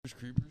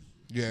creepers?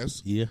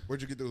 Yes. Yeah.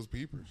 Where'd you get those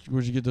peepers?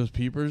 Where'd you get those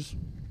peepers?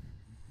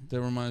 That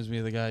reminds me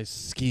of the guy's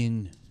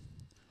Skin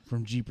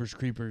from Jeepers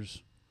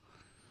Creepers.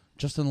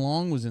 Justin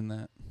Long was in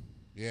that.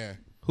 Yeah.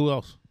 Who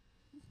else?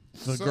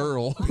 The Some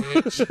girl.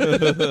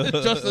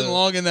 bitch. Justin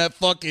Long and that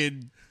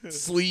fucking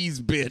sleaze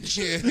bitch.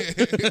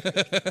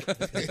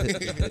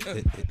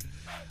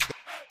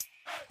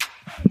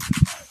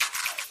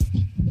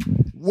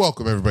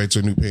 Welcome everybody to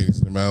a new Panties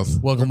in the Mouth.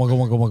 Welcome.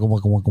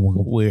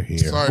 We're here.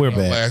 Sorry We're about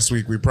back. last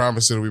week. We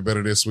promised it'll be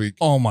better this week.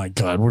 Oh my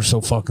God, we're so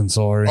fucking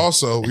sorry.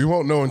 Also, we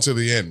won't know until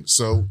the end.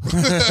 So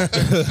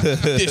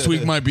This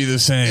week might be the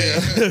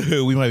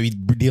same. We might be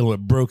dealing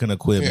with broken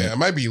equipment. yeah, I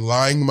might be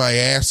lying my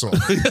ass off.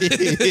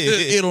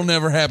 It'll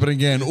never happen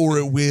again, or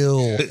it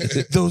will.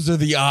 Those are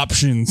the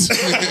options.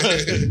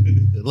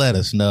 Let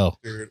us know.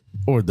 Dude.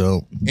 Or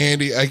don't.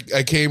 Andy,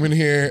 I came in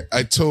here.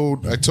 I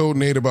told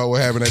Nate about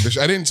what happened at the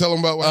show. I didn't tell him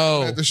about what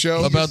happened at the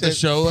show. About the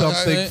show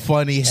last Something night?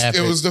 funny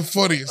happened. It was the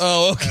funniest.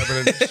 Oh, okay.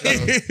 Happened at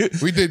the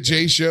show. We did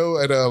Jay's show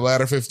at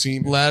Ladder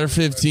 15. Ladder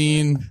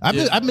 15.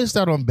 I missed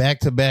out on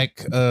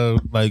back-to-back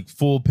like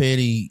full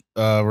panty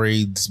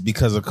raids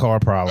because of car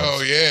problems.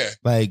 Oh yeah.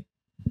 Like,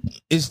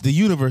 it's the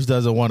universe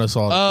doesn't want us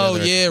all Oh,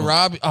 together. yeah,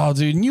 Robbie. Oh,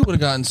 dude, and you would have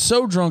gotten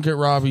so drunk at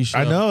Robbie's show.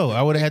 I know.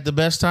 I would have had the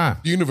best time.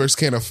 The universe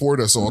can't afford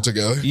us all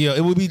together. Yeah,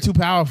 it would be too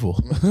powerful.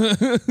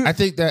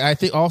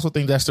 I also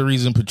think that's the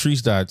reason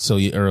Patrice died so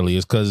early,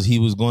 is because he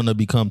was going to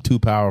become too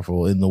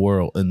powerful in the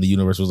world, and the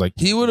universe was like,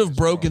 He would have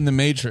broken the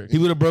Matrix. he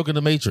would have broken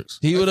the Matrix.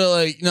 He would have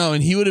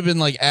and he would have been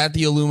like at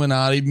the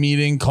Illuminati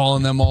meeting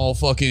calling them all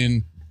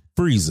fucking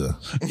Frieza.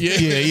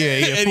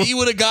 Yeah. And he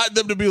would have gotten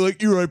them to be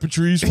like, "You're right,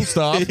 Patrice, we'll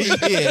stop."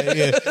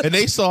 yeah. And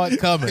they saw it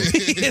coming.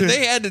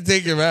 They had to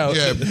take him out.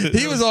 Yeah.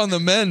 He was on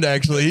the mend,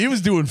 actually. He was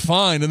doing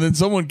fine, and then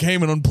someone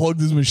came and unplugged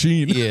his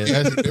machine.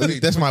 Yeah,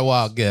 that's my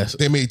wild guess.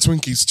 They made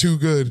Twinkies too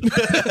good.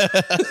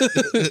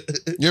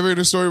 You ever heard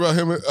a story about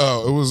him?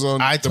 Oh, it was on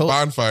the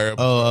bonfire.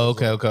 Oh,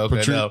 okay.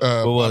 Patrice, No.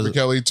 What was Bobby it?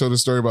 Kelly told a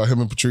story about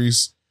him and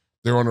Patrice.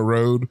 They were on the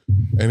road,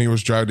 and he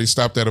was driving. They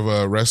stopped at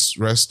a rest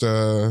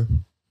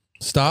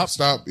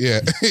stop.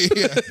 Yeah.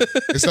 Yeah.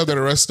 They stopped at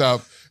a rest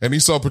stop, and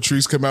he saw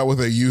Patrice come out with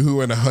a Yoo-hoo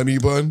and a honey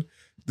bun.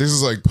 This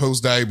is like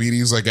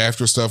post-diabetes, like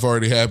after stuff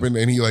already happened,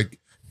 and he like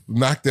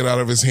knocked it out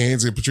of his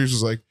hands, and Patrice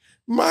was like,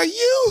 "My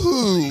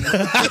Yoo-hoo."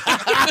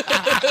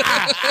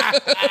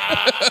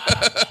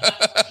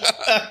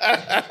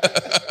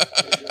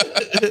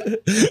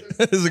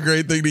 It's a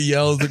great thing to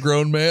yell as a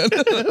grown man.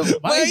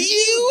 My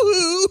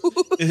you.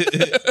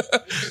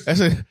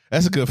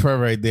 That's a good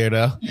friend right there,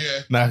 though. Yeah.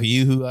 Knock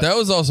you. That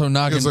was also He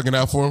knocking. was looking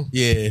out for him.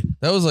 Yeah.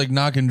 That was like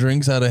knocking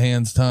drinks out of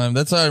hands time.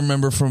 That's how I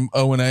remember from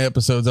O&A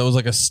episodes. That was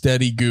like a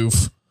steady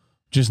goof,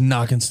 just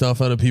knocking stuff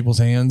out of people's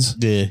hands.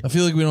 Yeah. I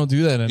feel like we don't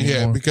do that anymore.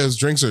 Yeah, because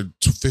drinks are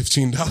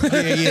 $15.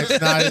 Yeah.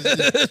 It's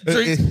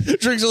not.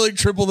 Drinks are like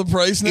triple the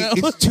price now.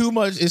 It's too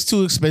much. It's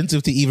too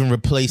expensive to even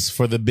replace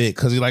for the bit,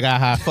 because you're like,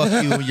 fuck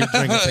you when you're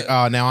drinking. It's like,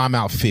 oh, now I'm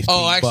out 50.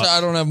 Oh, actually, I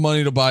don't have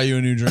money to buy you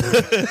a new drink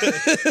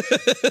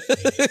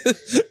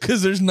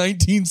because there's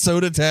 19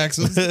 soda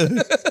taxes.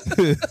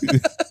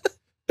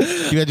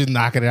 You got just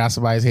knocking it out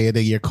somebody's head,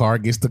 and your car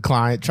gets the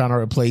client trying to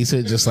replace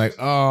it. Just like,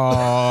 oh,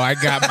 I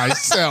got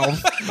myself.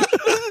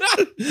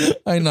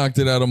 I knocked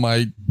it out of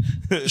my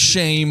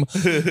shame.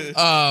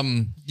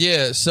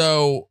 Yeah,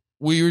 so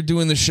we were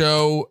doing the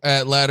show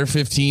at Ladder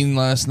 15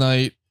 last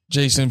night.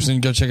 Jay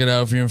Simpson, go check it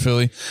out if you're in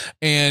Philly.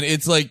 And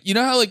it's like, you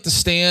know how like the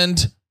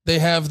stand, they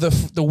have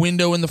the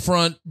window in the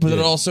front, but it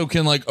also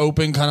can like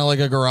open kind of like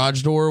a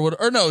garage door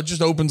or no, it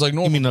just opens like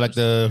normal. You mean like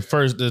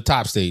the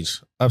top stage?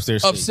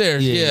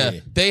 Upstairs, yeah.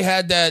 They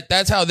had that.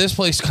 That's how this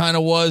place kind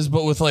of was,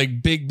 but with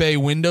like big bay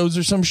windows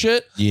or some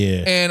shit.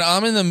 Yeah. And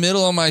I'm in the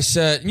middle of my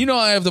set. You know,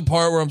 I have the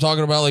part where I'm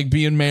talking about like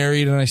being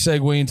married, and I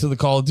segue into the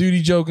Call of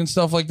Duty joke and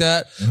stuff like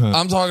that.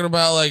 I'm talking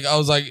about like, I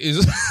was like,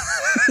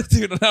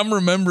 dude, I'm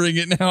remembering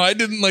it now. I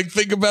didn't like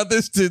think about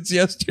this since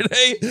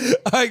yesterday.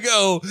 I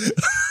go,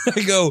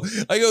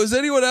 is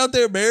anyone out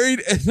there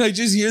married? And I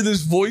just hear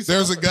this voice.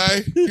 There's a guy.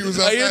 He was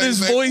outside. I hear this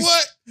He's like, voice.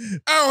 What?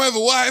 I don't have a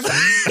wife.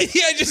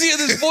 Yeah, I just hear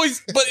this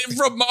voice, but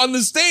from on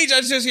the stage,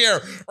 I just hear,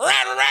 rah,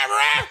 rah, rah,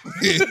 rah.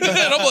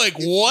 And I'm like,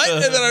 what?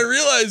 And then I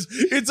realize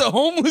it's a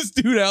homeless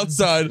dude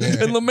outside,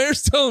 and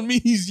Lemaire's telling me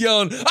he's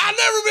yelling, I've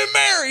never been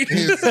married.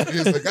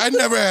 He's like, I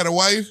never had a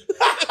wife.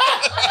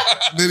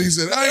 Then he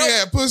said, I ain't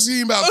had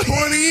pussy in about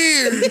 20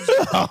 years.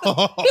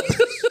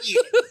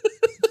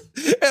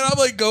 And I'm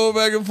like going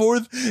back and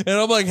forth, and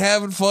I'm like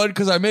having fun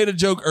because I made a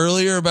joke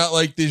earlier about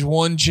like this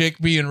one chick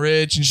being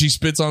rich and she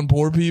spits on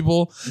poor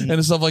people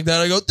and stuff like that.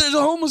 I go, there's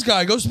a homeless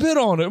guy, go spit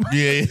on him.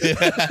 Yeah.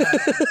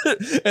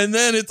 And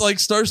then it like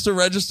starts to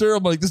register.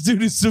 I'm like, this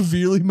dude is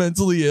severely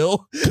mentally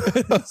ill.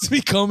 It's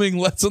becoming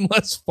less and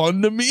less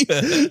fun to me.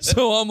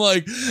 So I'm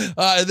like,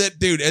 that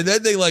dude. And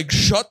then they like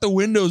shut the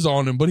windows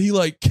on him, but he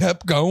like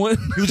kept going.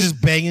 He was just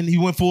banging. He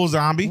went full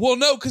zombie. Well,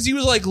 no, because he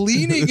was like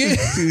leaning in.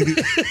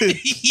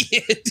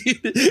 Yeah,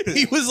 dude.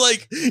 he was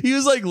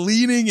like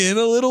leaning in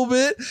a little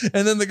bit,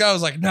 and then the guy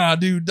was like, "Nah,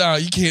 dude, nah,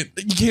 you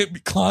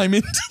can't climb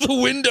into the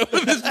window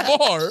of this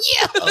bar.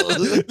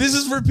 This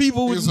is for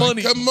people with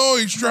money." Come on,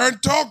 he's trying to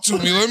talk to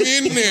me. Let me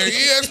in there.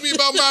 He asked me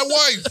about my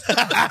wife.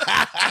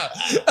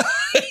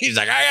 He's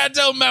like, "I gotta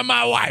tell him about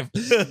my wife."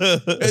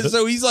 And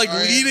so he's like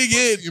leaning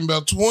in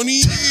about 20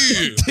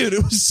 years. Dude,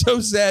 it was so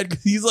sad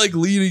because he's like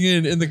leaning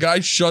in, and the guy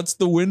shuts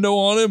the window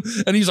on him,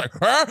 and he's like,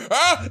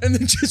 and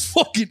then just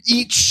fucking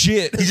eats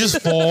shit. He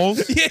just falls.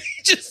 Yeah,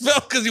 he just fell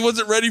because he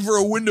wasn't ready for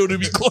a window to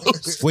be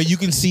closed. Wait, you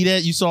can see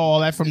that? You saw all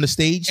that from the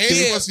stage? And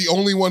he was the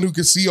only one who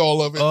could see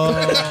all of it.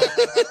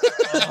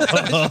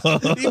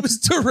 He was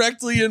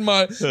directly in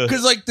my,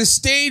 because like the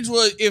stage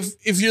was,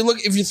 if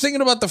you're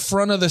thinking about the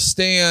front of the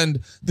stand,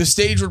 the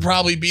stage would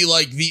probably be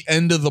like the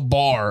end of the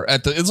bar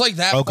it's like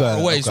that far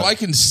away, so I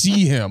can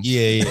see him.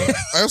 Yeah.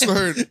 I also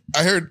heard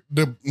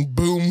the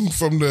boom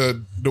from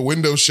the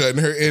window shut,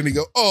 and he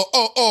go,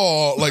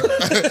 oh, like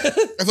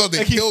I thought they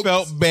like killed. He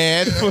felt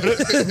bad.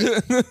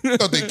 I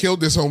thought they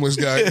killed this homeless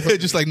guy.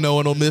 Just like no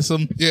one will miss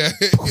him. Yeah.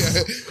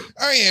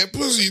 I ain't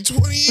pussy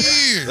 20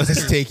 years.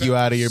 Let's take you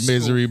out of your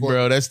misery,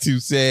 bro. That's too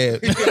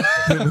sad.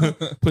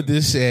 Put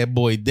this sad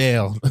boy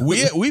down.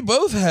 We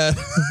both had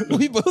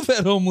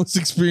homeless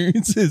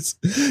experiences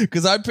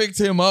because I picked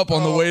him up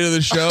on the way to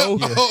the show.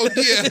 Oh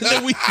yeah. And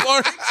then we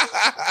parked.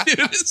 Dude,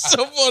 it's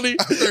so funny.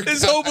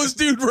 This homeless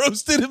dude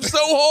roasted him so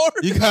hard.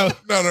 You go,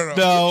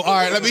 no. All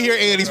right, let me hear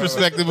Andy's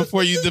perspective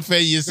before you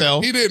defend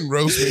yourself. He didn't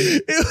roast me.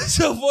 It was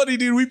so funny,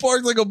 dude. We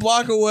parked like a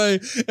block away,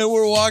 and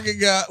we're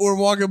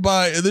walking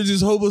by, and there's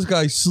this homeless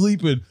guy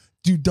sleeping.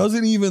 Dude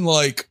doesn't even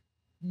like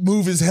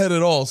move his head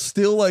at all.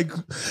 Still like,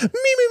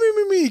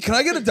 me. Can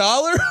I get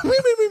 $1?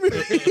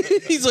 Me.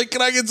 He's like,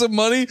 can I get some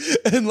money?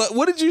 And like,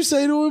 what did you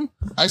say to him?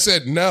 I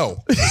said no.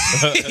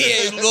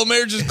 Yeah, little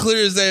Mary just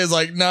clear as day is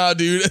like, nah,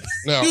 dude.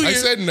 No, I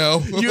said no.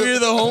 You hear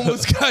the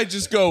homeless guy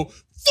just go,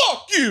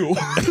 fuck you.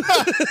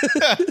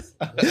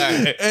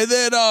 And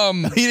then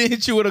he didn't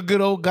hit you with a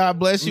good old God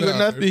bless you or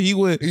nothing. He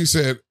went. He was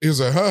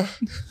like, huh?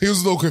 He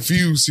was a little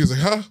confused. He was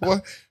like, huh?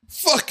 What?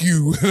 Fuck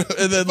you.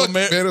 And then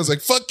man, I was like,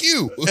 fuck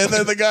you. And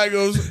then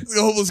the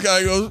homeless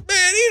guy goes,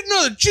 man, eat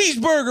another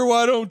cheeseburger,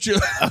 why don't you?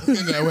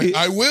 And I went,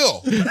 I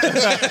will.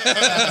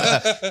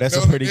 That's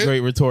a pretty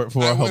great retort for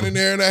a homeless. I went in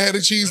there and I had a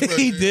cheeseburger.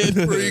 He did.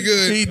 Pretty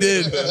good. He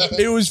did.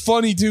 It was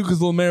funny too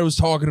because Lemaire was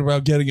talking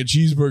about getting a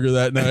cheeseburger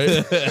that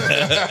night.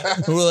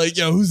 We're like,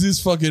 yo, who's this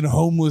fucking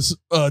homeless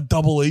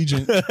double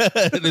agent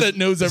that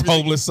knows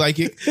everything? Homeless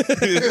psychic.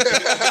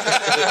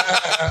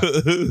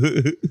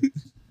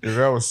 Yeah,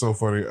 that was so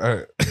funny.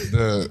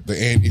 The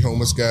Andy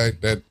homeless guy,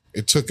 that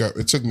it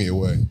took me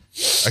away.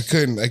 I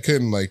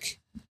couldn't like.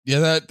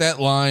 Yeah, that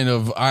line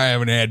of I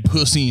haven't had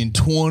pussy in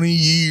 20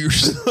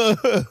 years.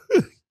 Put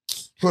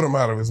him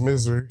out of his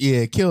misery.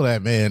 Yeah, kill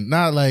that man.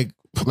 Not like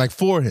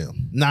for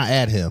him, not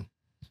at him.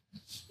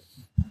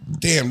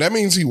 Damn, that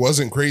means he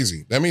wasn't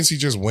crazy. That means he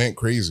just went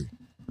crazy.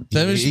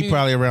 That means he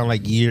probably around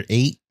like year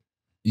 8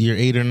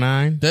 or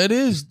 9. That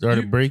is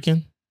started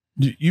breaking.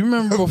 You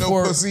remember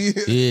before?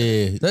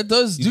 Yeah, that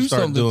does do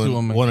something to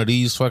him. One of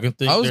these fucking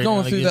things. I was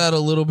going through that a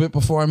little bit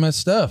before I met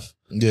Steph.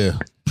 Yeah,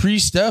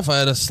 pre-Steph, I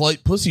had a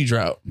slight pussy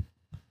drought.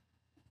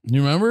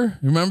 You remember?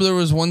 There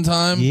was one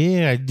time.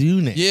 Yeah, I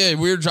do now. Yeah,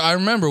 I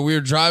remember we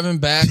were driving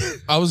back.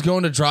 I was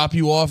going to drop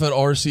you off at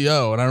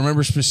RCO, and I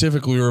remember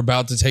specifically we were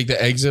about to take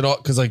the exit off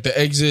because like the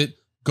exit.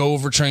 Go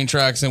over train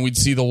tracks and we'd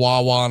see the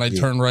Wawa and I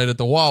turned right at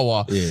the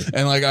Wawa. Yeah.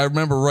 And like, I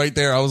remember right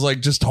there, I was like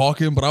just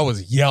talking, but I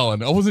was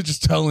yelling. I wasn't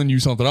just telling you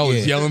something. I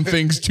was yelling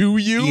things to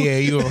you. Yeah,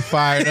 you were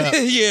fired up.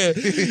 Yeah.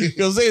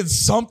 I was saying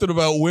something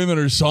about women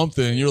or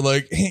something. You're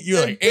like,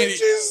 Andy, Andy,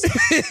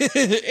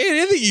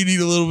 I think you need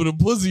a little bit of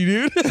pussy,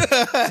 dude.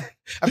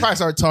 I probably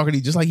started talking to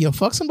you just like, yo,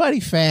 fuck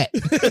somebody fat.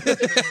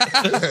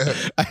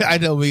 I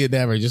know me and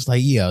Never just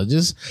like, yo,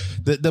 just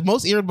the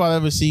most irritable I've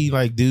ever seen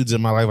like dudes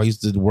in my life. I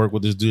used to work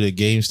with this dude at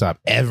GameStop.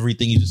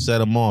 Everything you just set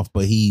him off,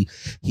 but he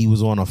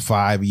was on a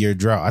 5-year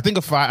drought. I think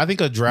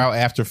a drought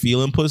after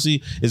feeling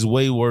pussy is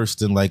way worse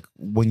than like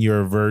when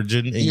you're a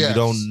virgin and you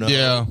don't know.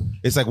 Yeah,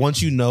 it's like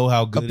once you know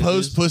how good a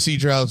post pussy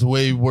drought's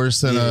way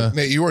worse than a.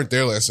 Nate, you weren't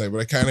there last night, but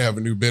I kind of have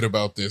a new bit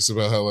about this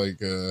about how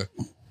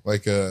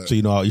so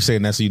you know you're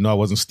saying that so you know I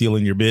wasn't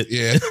stealing your bit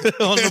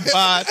on the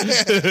pod.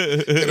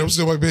 And I'm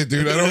still my bit,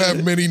 dude. I don't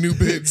have many new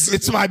bits.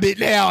 It's my bit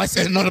now. I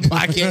said it on the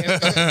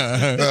podcast.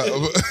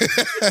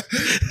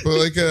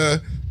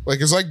 But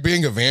it's like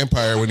being a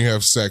vampire when you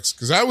have sex.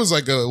 Because I was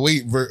like a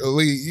late,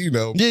 you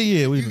know. Yeah.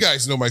 You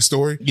guys know my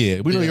story.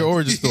 Yeah, we know your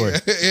origin story.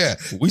 Yeah.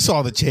 We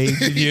saw the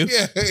change in you.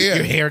 Yeah.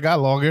 Your hair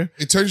got longer.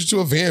 It turns you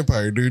to a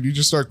vampire, dude. You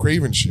just start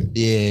craving shit.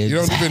 Yeah. You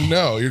don't even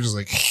know. You're just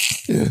like,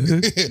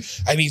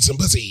 I need some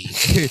pussy.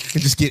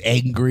 And just get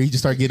angry. Just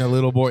start getting a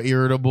little more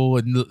irritable.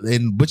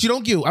 But you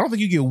don't get, I don't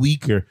think you get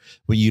weaker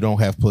when you don't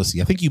have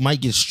pussy. I think you might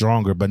get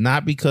stronger, but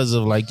not because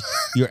of like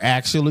you're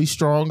actually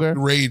stronger.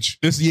 Rage.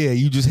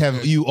 You just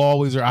have, you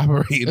always are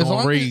operating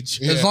on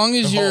rage. As long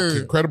as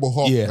you're Incredible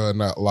Hulk,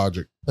 not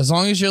logic. As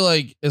long as you're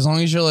like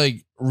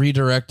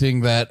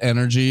redirecting that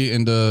energy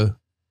into,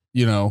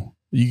 you know,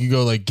 You could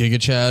go like Giga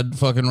Chad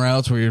fucking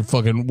routes where you're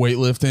fucking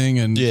weightlifting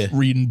and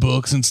reading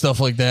books and stuff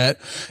like that.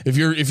 If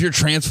you're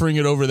transferring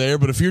it over there,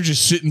 but if you're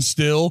just sitting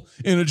still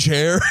in a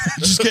chair,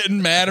 just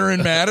getting madder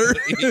and madder,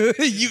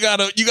 you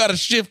gotta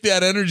shift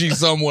that energy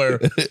somewhere.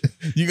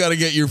 You gotta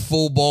get your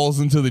full balls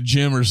into the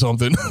gym or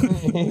something.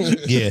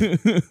 Yeah.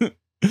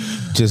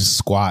 Just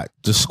squat,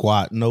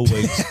 no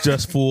weights,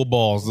 just full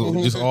balls,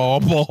 just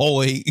all ball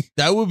weight.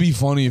 That would be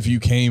funny if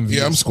you came.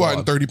 Yeah, I'm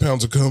squatting 30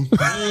 pounds of cum.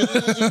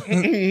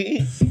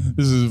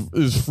 This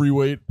is free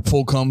weight,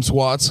 full cum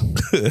squats.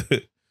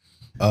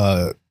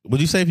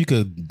 Would you say if you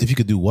could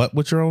do what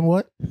with your own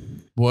what?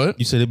 What?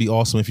 You said it'd be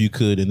awesome if you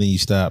could, and then you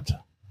stopped.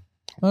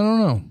 I don't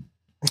know.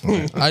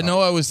 I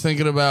know I was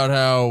thinking about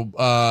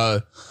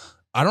how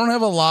I don't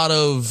have a lot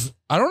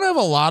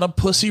of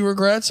pussy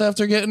regrets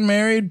after getting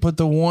married, but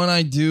the one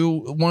I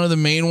do, one of the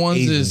main ones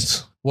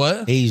is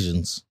what?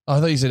 Asians. Oh, I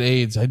thought you said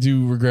AIDS. I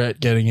do regret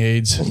getting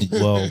AIDS.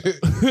 Well,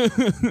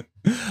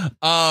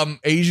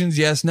 Asians,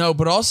 yes, no,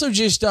 but also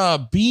just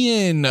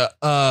being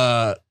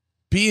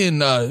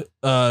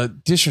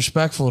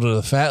disrespectful to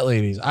the fat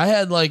ladies. I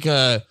had like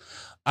a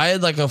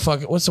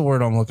fucking, what's the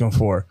word I'm looking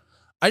for?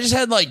 I just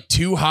had like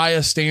too high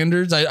a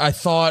standards. I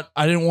thought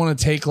I didn't want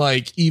to take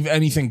like even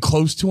anything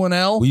close to an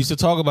L. We used to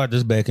talk about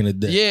this back in the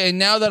day. Yeah, and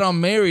now that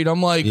I'm married,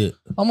 I'm like,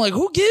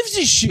 who gives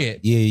a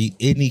shit? Yeah,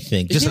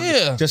 anything.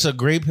 Just a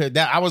great.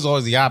 I was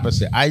always the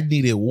opposite. I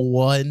needed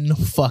one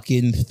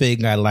fucking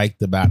thing I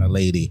liked about a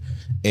lady,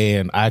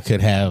 and I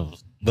could have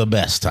the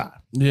best time.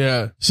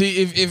 Yeah.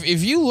 See,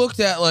 if you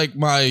looked at like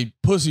my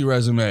pussy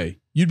resume,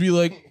 you'd be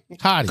like,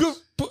 hottie.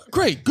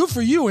 Great, good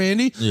for you,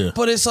 Andy. Yeah.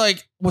 But it's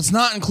like what's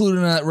not included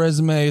in that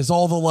resume is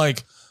all the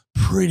like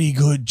pretty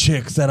good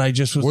chicks that I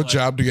just was. What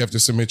job do you have to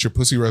submit your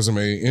pussy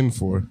resume in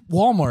for?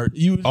 Walmart.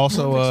 You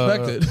also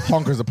expected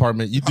Honker's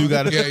apartment. You do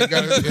got to.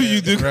 You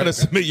do got to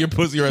submit your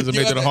pussy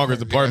resume to the Honker's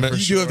department.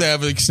 You do have to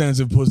have an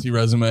extensive pussy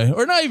resume,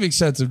 or not even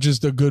extensive,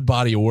 just a good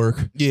body of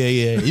work.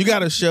 Yeah. You got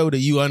to show that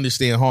you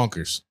understand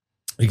honkers.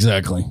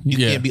 Exactly. You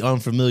can't be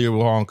unfamiliar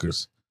with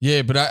honkers.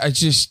 Yeah, but I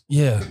just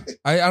I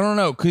don't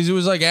know, because it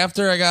was like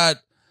after I got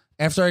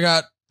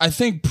I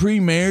think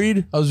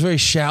pre-married, I was very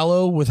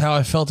shallow with how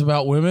I felt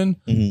about women,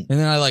 and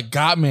then I like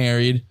got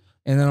married,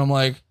 and then I'm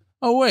like,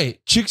 oh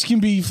wait, chicks can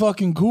be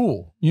fucking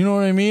cool, you know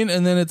what I mean?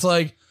 And then it's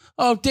like,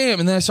 oh damn,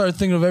 and then I started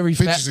thinking of every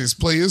bitches is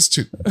players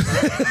too.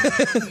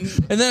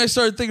 And then I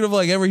started thinking of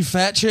like every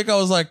fat chick. I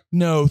was like,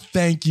 no,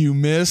 thank you,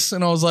 miss.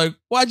 And I was like,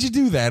 why'd you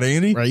do that,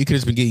 Andy? Right, you could have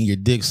just been getting your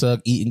dick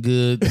sucked, eating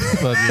good.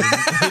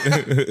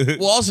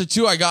 Well, also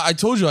too, I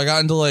told you I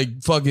got into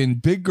like fucking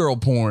big girl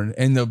porn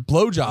and the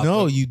blowjob.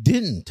 No, you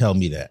didn't tell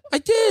me that. I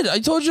did. I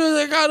told you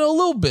I got a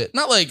little bit,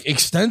 not like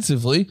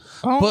extensively.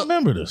 I don't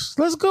remember this.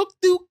 Let's go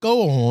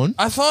on.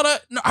 I thought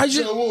I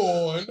just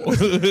Go on.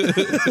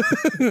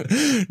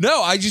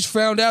 no, I just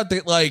found out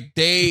that like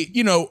they,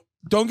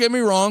 don't get me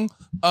wrong,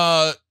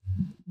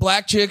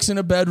 black chicks in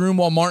a bedroom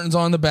while Martin's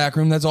on in the back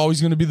room, that's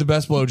always going to be the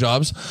best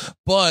blowjobs.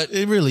 But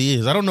it really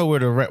is. I don't know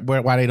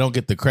why they don't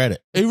get the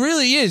credit. It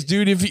really is,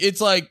 dude. If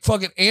it's like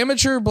fucking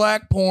amateur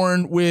black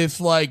porn with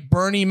like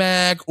Bernie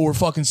Mac or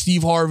fucking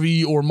Steve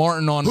Harvey or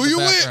Martin on Who the you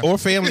background. Or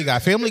Family Guy.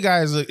 Family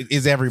Guy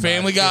is everybody.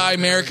 Family Guy,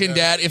 American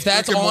Dad. If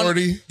that's Rick and on,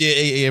 Morty.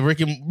 Yeah.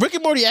 Rick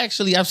and Morty.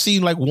 Actually, I've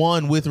seen like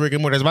one with Rick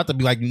and Morty. I was about to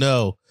be like,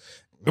 no.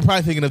 We're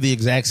probably thinking of the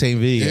exact same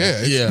video.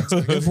 Yeah.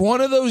 If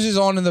one of those is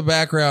on in the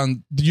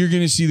background, you're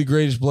going to see the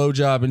greatest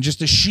blowjob and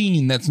just a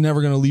sheen that's never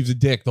going to leave the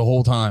dick the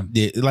whole time.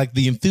 Yeah, like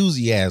the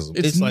enthusiasm.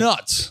 It's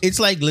nuts. It's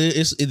like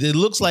it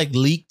looks like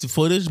leaked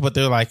footage, but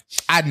they're like,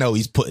 I know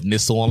he's putting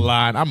this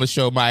online. I'm gonna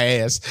show my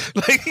ass.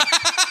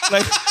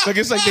 Like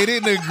it's like they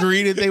didn't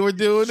agree that they were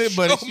doing it,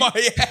 but show my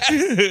ass.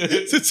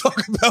 To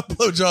talk about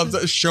blowjobs,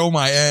 that show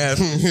my ass.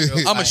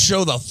 I'm gonna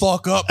show the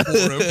fuck up for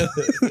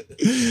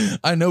him.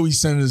 I know he's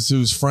sending this to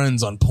his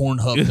friends on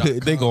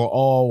Pornhub. They gonna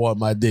all want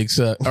my dick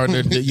sucked, or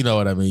you know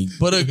what I mean.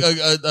 But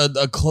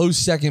a close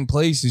second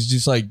place is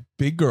just like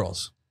big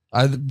girls.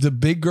 The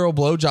big girl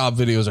blowjob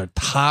videos are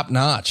top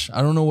notch.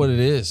 I don't know what it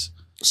is.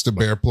 It's the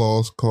bear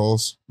claws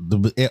calls.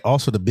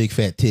 Also the big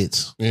fat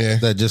tits. Yeah,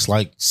 that just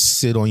like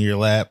sit on your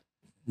lap.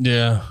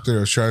 Yeah. I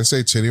was trying to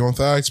say titty on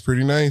thigh. It's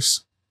pretty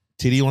nice.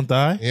 Titty on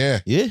thigh?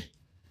 Yeah.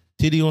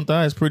 Titty on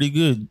thigh is pretty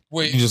good.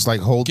 Wait, you just like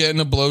hold getting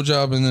a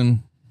blowjob and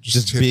then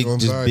just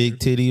big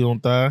titty on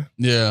thigh.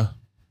 Yeah.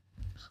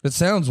 It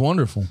sounds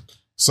wonderful.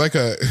 It's like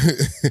a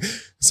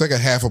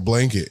half a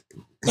blanket.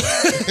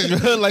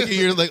 Like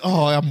you're like,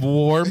 oh, I'm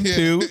warm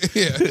too.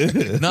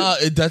 Yeah. Nah,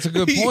 that's a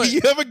good point. You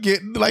ever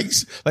get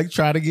like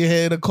try to get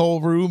head in a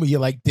cold room and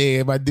you're like,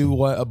 damn, I do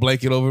want a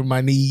blanket over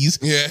my knees.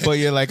 Yeah. But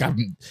you're like,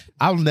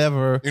 I'll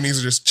never. Your knees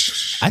are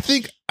just. I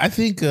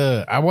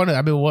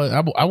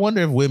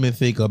wonder if women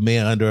think a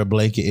man under a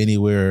blanket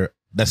anywhere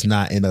that's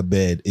not in a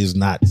bed is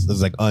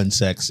like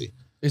unsexy.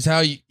 It's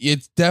how you.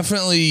 It's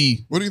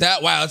definitely What do you-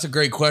 that. Wow, that's a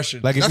great question.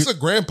 Like if That's you a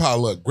grandpa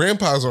look.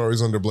 Grandpa's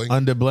always under blanket.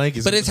 under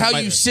blankets, but it's how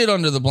you sit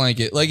under the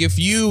blanket. Like if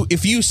you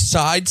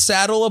side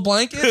saddle a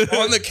blanket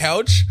on the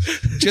couch,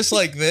 just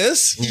like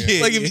this.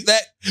 Yeah. Like if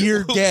that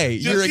you're gay.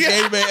 You're a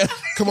gay man.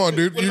 Come on,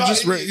 dude.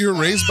 You're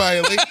raised by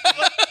a lady.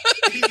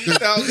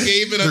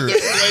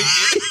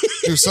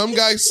 Dude, some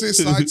guys sit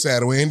side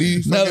saddle,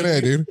 Andy. Fucking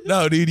A, dude.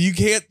 No, dude, you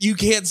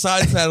can't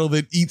side saddle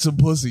then eat some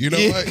pussy. You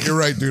know what? You're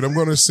right, dude. I'm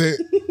gonna sit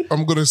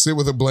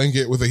with a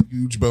blanket with a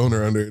huge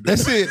boner under it. Dude.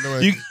 That's it.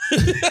 You know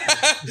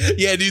what?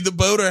 Yeah, dude, the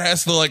boner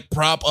has to like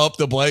prop up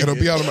the blanket. It'll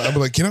be out of my. I'll be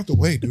like, get out the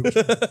way, dude.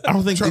 I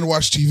don't think trying to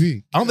watch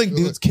TV. I don't think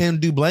dudes can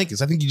do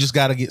blankets. I think you just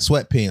got to get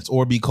sweatpants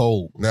or be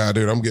cold. Nah,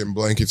 dude, I'm getting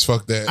blankets.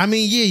 Fuck that. I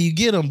mean, yeah, you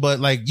get them, but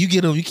like you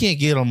get them, you can't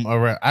get them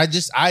around. I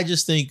just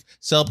think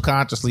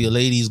subconsciously a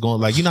lady's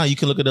going like, you know how you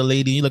can look at a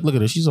lady and you like, look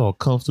at her, she's all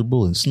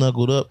comfortable and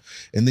snuggled up,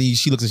 and then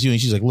she looks at you and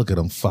she's like, look at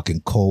them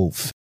fucking cold.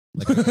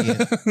 Like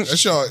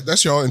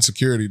That's y'all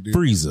insecurity, dude.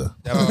 freezer.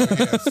 Oh,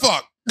 yeah.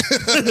 Fuck.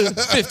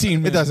 15 It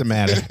minutes. doesn't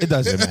matter. It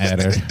doesn't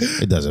matter.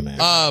 It doesn't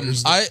matter.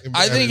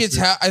 I think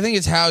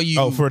it's how you.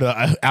 Oh, for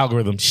the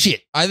algorithm.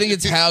 Shit. I think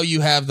it's how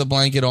you have the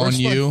blanket on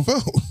Where's my you.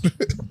 phone?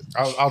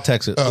 I'll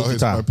text it. Oh, Take your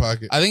it's in my time.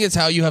 pocket. I think it's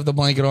how you have the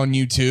blanket on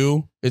you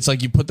too. It's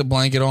like you put the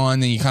blanket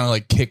on, then you kind of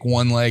like kick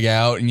one leg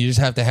out, and you just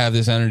have to have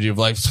this energy of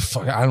like,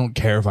 fuck, I don't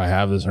care if I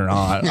have this or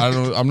not.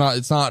 I'm not.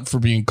 It's not for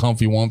being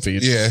comfy wumpy.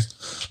 It's, Yeah.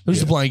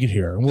 there's a blanket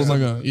here. What am I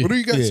gonna? What do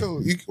you guys?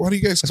 Yeah. Why do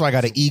you guys? That's why I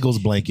got an Eagles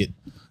blanket.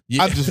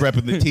 Yeah. I'm just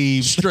repping the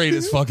team. Straight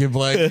as fucking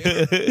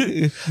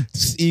blanket.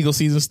 Eagle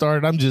season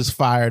started. I'm just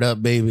fired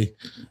up, baby.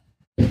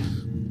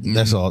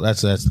 That's all.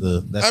 That's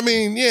I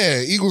mean,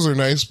 yeah, Eagles are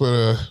nice,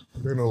 but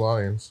they're no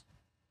Lions.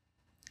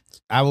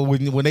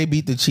 when they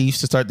beat the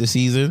Chiefs to start the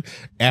season,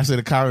 after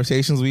the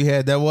conversations we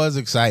had, that was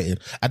exciting.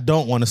 I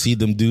don't want to see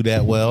them do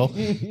that well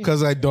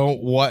because I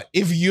don't want.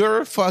 If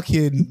your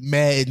fucking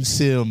Madden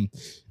sim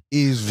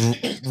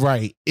is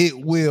right, it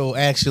will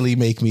actually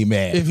make me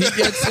mad. If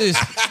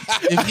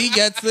he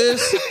gets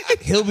this,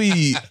 he'll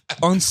be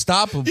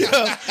unstoppable.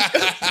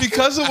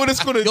 Because of what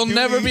it's going to do. You'll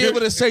never be able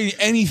to say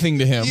anything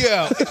to him.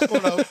 Yeah, it's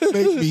going to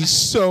make me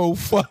so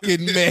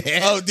fucking mad.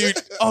 Oh, dude.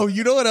 Oh,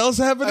 you know what else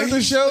happened in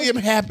the show? I am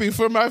happy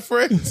for my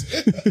friends,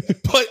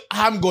 but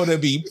I'm going to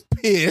be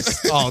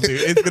pissed. Oh, dude,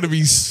 it's gonna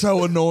be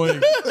so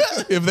annoying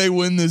if they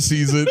win this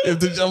season.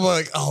 I'm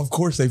like, oh, of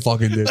course they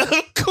fucking did.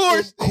 Of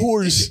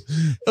course.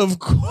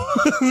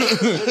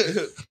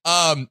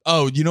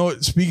 Oh, you know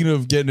what? Speaking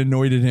of getting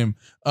annoyed at him,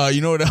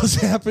 you know what else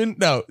happened?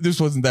 No, this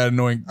wasn't that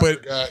annoying,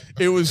 but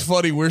it was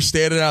funny. We're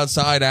standing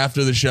outside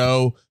after the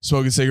show,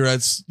 smoking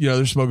cigarettes. You know,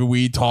 they're smoking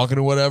weed, talking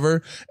or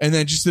whatever, and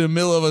then just in the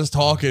middle of us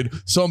talking,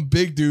 some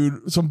big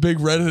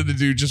redheaded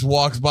dude just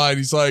walks by and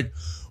he's like,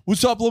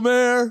 "What's up,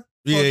 Lemaire?"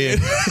 Yeah.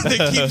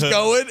 It keeps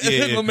going,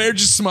 and then Lemaire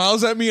just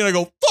smiles at me, and I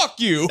go, "Fuck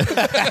you."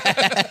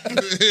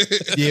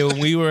 Yeah, when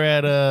we were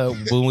at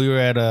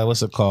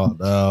what's it called?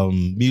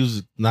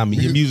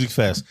 Music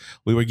Fest.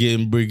 We're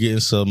getting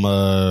some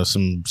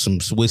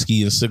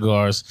whiskey and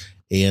cigars,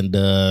 and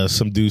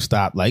some dude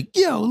stopped like,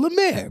 "Yo,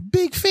 Lemaire,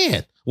 big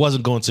fan."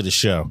 Wasn't going to the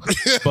show,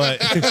 but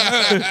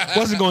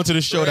wasn't going to the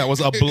show that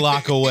was a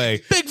block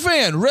away. Big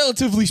fan,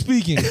 relatively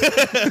speaking.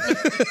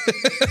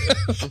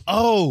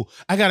 Oh,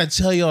 I gotta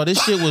tell y'all,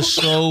 this shit was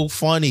so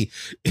funny.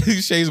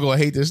 Shay's gonna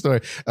hate this story.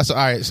 So, all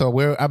right, so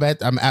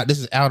I'm out. This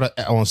is out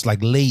on like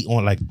late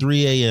on like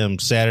 3 a.m.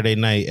 Saturday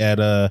night at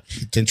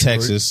in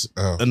Texas.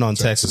 Oh, No, in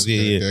Texas.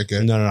 Yeah.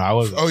 Okay. No, I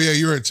was. Oh yeah,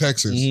 you're in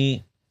Texas.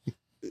 Mhm.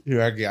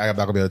 Here, I'm not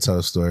gonna be able to tell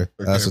the story.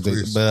 Okay,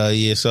 please. But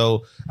yeah,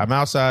 so I'm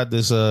outside.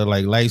 This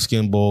like light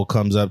skinned bull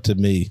comes up to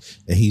me,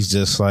 and he's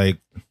like,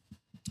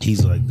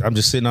 I'm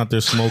just sitting out there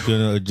smoking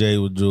a J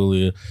with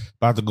Julia,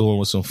 about to go in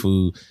with some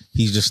food.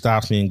 He just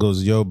stops me and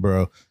goes, "Yo,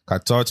 bro, I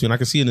talk to you," and I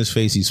can see in his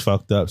face he's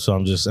fucked up. So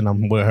I'm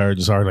with her,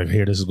 just hard like,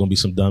 "Here, this is gonna be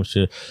some dumb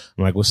shit."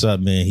 I'm like, "What's up,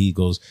 man?" He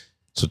goes,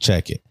 "So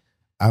check it.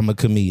 I'm a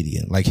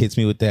comedian." Like, hits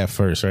me with that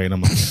first, right? And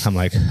I'm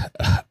like,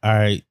 all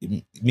right,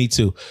 me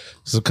too.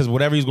 So, because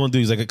whatever he's going to do,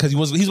 he's like, because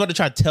he's about to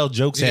try to tell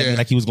jokes at me,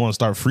 like he was going to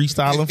start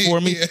freestyling for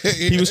me. Yeah.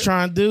 He was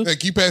trying to do.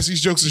 Like, you pass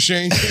these jokes to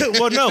Shane.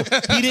 Well, no,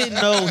 he didn't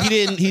know.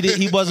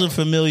 He wasn't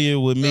familiar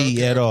with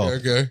me at all.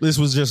 Okay. This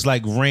was just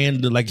like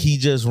random. Like he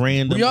just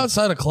random. Were you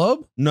outside a club?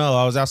 No,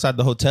 I was outside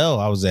the hotel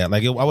I was at.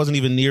 Like I wasn't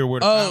even near where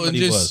the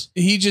comedy was.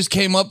 He just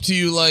came up to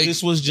you like,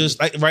 This was just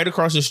like right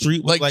across the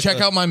street. like check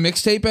out my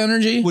mixtape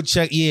energy, Would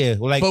check, yeah,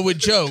 like but with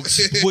jokes.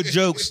 with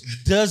jokes.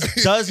 Does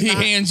He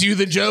not- hands you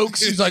the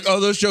jokes. He's like, "Oh,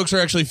 those jokes are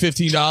actually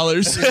 $15."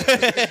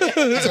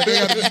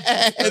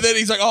 And then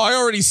he's like, "Oh, I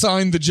already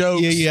signed the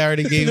jokes. Yeah, I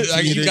already gave it to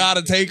Like, you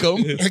gotta take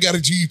them." I got a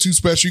GU2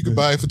 special. You can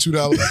buy it for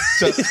 $2.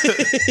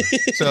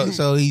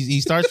 So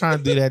he starts trying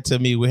to do that to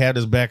me. We had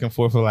this back and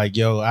forth for like,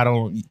 "Yo, I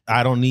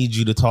don't need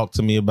you to talk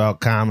to me about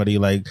comedy,"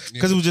 like,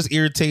 because it was just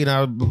irritating.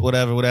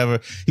 Whatever.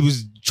 He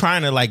was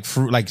trying to like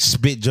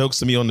spit jokes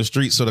to me on the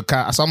street. So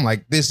so I'm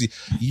like,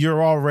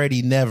 you're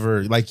already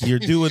never like you're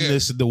doing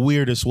this the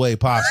weirdest way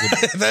possible.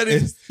 That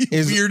is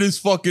the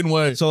weirdest fucking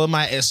way. So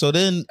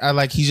then I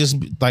like he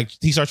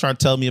starts trying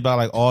to tell me about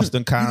like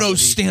Austin comedy. You know,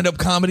 stand up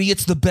comedy.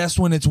 It's the best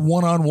when it's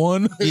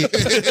one-on-one. Yeah.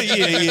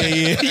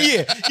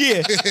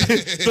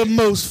 The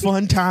most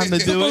fun time to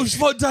do it. The most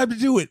fun time to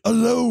do it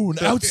alone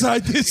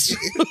outside this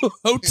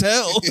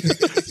hotel.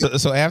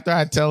 So after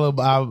I tell him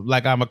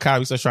I'm a cop,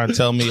 he starts trying to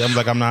tell me I'm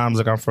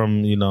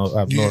from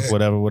up north,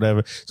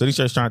 whatever. So he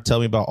starts trying to tell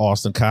me about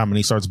Austin comedy.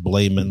 He starts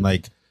blaming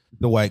like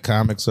the white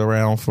comics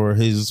around for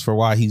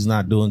why he's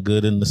not doing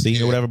good in the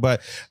scene or whatever.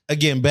 But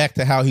again, back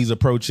to how he's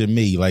approaching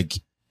me, like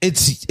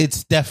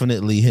it's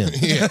definitely him.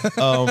 Yeah.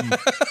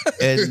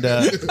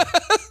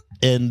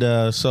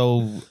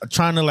 So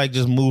trying to like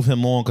just move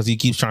him on because he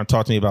keeps trying to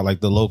talk to me about like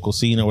the local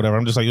scene or whatever.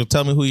 I'm just like, yo,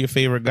 tell me who your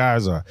favorite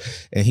guys are.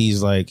 And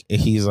he's like,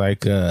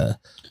 I'm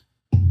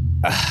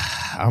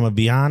gonna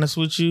be honest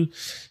with you.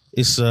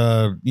 It's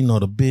the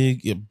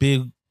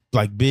big.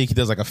 Like big, he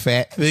does like a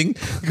fat thing.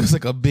 He goes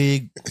like a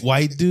big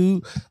white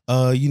dude.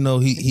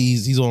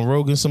 He's on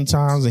Rogan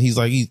sometimes, and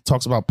he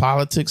talks about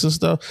politics and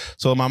stuff.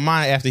 So in my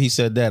mind, after he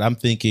said that, I'm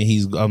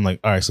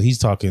like, all right, so he's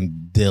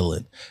talking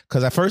Dillon.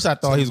 Because at first I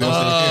thought he was going to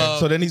say,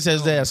 so then he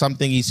says that, so I'm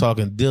thinking he's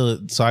talking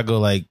Dillon. So I go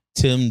like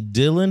Tim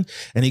Dillon,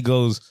 and he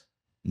goes,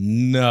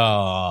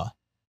 nah,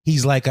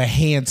 he's like a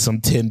handsome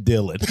Tim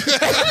Dillon.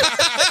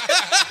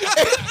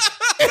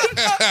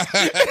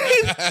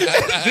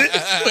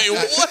 Wait,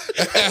 what?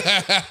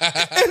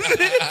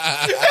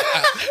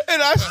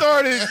 And I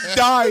started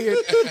dying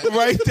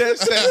right that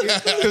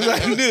second because I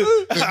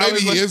knew.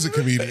 Maybe he is a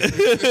comedian.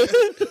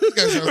 This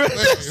guy sounds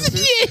hilarious.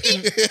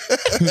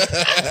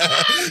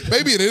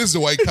 Maybe it is the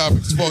white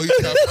copic's fault.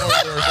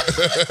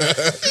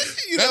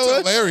 That's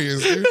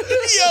hilarious, dude.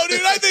 Yo,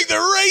 dude, I think they're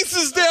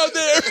racist down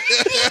there.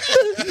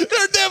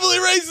 They're definitely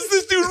racist.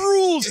 This dude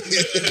rules.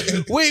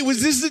 Wait,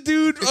 was this the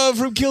dude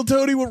from Kill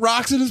Tony with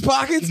rocks in his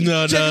pockets?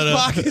 No.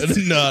 Pockets?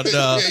 No.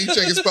 Yeah, you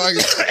check his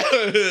pockets.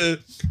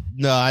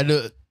 No, I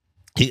knew.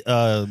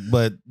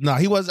 But no,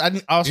 he was. I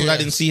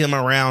didn't see him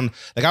around.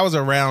 Like I was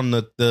around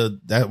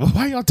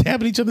why y'all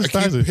tapping each other's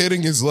thighs? Keep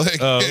hitting his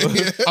leg.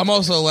 I'm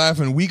also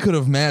laughing. We could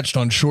have matched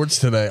on shorts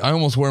today. I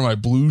almost wear my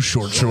blue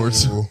shorts.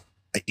 Oh.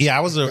 Yeah, I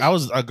was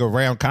like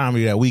around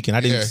comedy that weekend.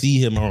 I didn't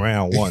see him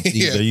around once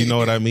either. You know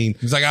what I mean?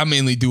 He's like, I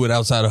mainly do it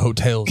outside of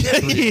hotels.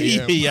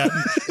 Yeah,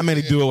 I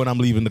mainly do it when I'm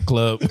leaving the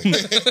club.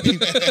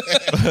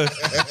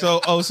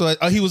 So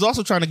he was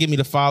also trying to get me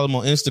to follow him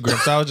on Instagram.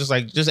 So I was just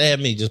like, just add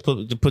me, just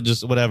put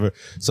just whatever.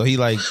 So he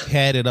like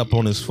had it up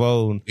on his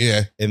phone.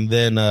 Yeah, and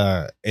then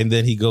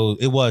he goes,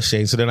 it was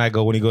Shane. So then I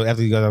go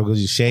after he goes, I go,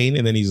 Shane,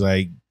 and then he's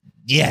like,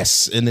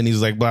 yes, and then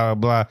he's like, blah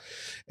blah blah.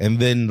 And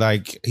then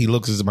like he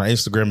looks at my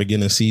Instagram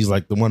again and sees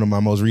like one of my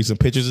most recent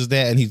pictures is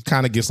that, and he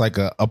kind of gets like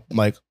a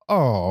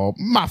oh,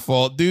 my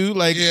fault, dude.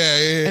 Like,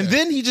 yeah. And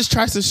then he just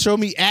tries to show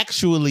me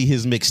actually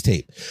his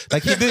mixtape.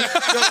 Like then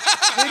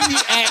he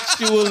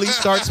actually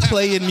starts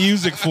playing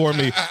music for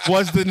me.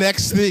 Was the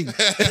next thing.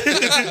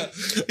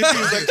 He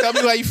was like, tell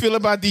me how you feel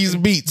about these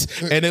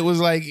beats, and it was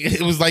like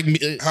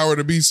how are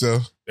the beats though?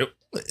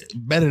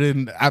 Better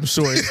than I'm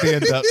sure in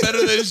stand up. Better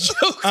than his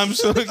jokes. I'm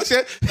sure.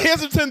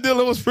 Handsome Tim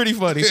Dillon was pretty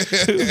funny.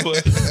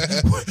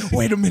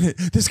 Wait a minute.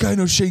 This guy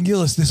knows Shane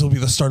Gillis. This will be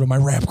the start of my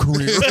rap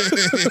career.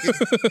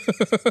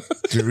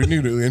 Dude, we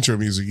need new intro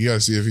music. You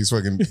gotta see if he's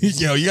fucking.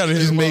 Yo, you gotta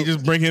just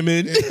bring him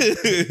in.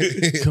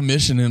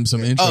 Commission him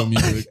some intro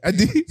music. I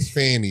did.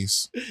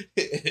 Fannies.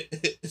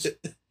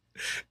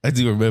 I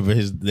do remember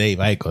his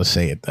name. I ain't gonna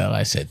say it though.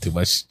 I said too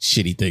much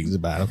shitty things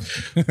about him.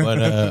 But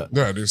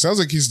no, dude, sounds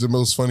like he's the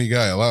most funny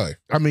guy alive.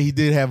 I mean, he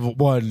did have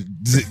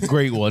one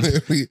great one.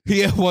 He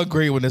had one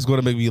great one that's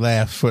going to make me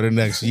laugh for the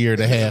next year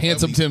and a half.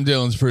 Handsome Tim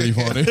Dillon's pretty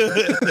funny.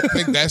 I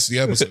think that's the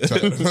episode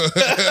title.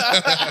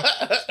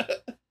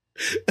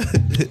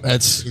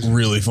 That's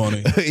really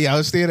funny. Yeah, I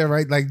was standing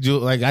right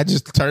like I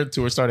just turned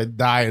to her, started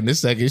dying. The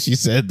second she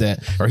said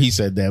that, or he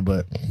said that,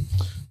 but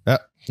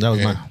that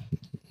was my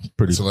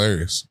pretty. It's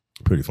hilarious.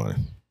 Pretty funny.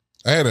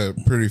 I had a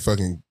pretty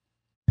fucking.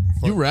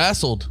 You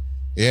wrestled.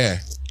 Yeah.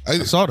 I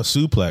saw the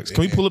suplex.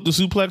 Can we pull up the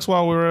suplex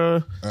while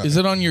we're? Is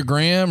it on your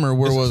gram or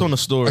where was it? On the I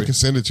story. can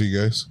send it to you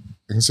guys.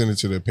 I can send it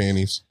to the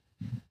panties.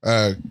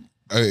 It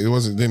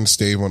didn't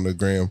stave on the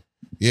gram.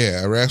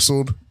 Yeah, I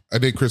wrestled. I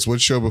did Chris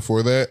Wood's show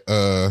before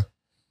that.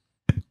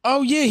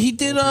 Oh yeah, he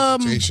did.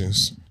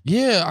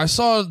 Yeah, I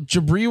saw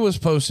Jabri was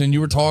posting.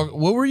 You were talking.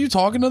 What were you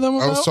talking to them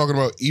about? I was talking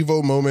about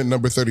Evo moment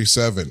number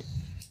 37.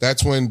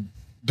 That's when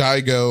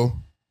Daigo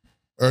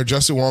or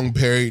Justin Wong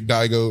parried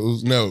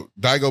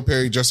Daigo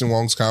parried Justin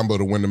Wong's combo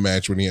to win the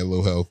match when he had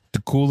low health.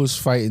 The coolest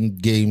fighting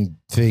game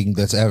thing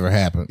that's ever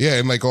happened. Yeah,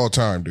 and like all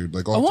time, dude.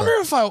 Like all time. I wonder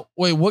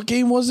if what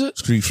game was it?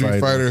 Street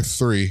Fighter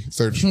 3,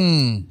 third.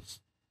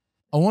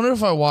 I wonder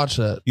if I watched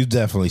that. You've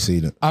definitely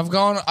seen it. I've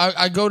gone.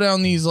 I go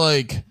down these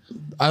like.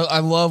 I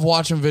love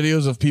watching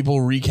videos of people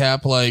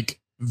recap like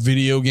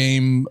video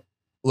game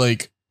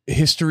like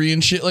history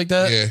and shit like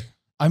that. Yeah.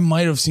 I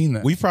might have seen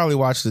that. We probably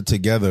watched it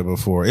together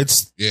before.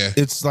 It's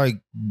like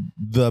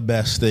the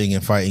best thing in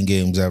fighting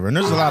games ever. And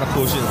there's a lot of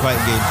cool shit in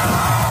fighting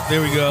games.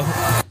 There we go.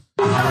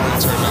 Turn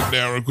that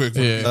down real quick.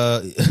 Yeah.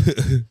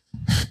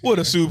 What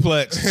a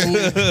suplex.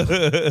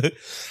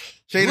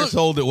 Shader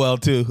sold it well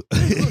too.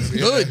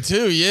 Good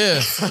too,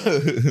 yeah.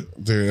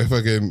 Dude,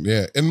 fucking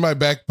in my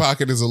back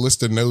pocket is a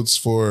list of notes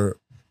for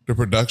the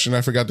production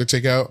I forgot to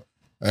take out.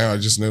 I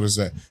just noticed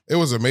that. It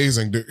was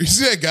amazing, dude. You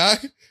see that guy?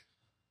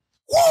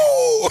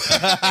 Whoa!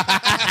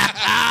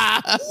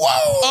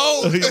 Whoa!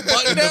 Oh, the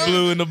button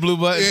down? the blue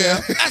button. Yeah.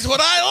 That's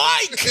what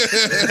I like.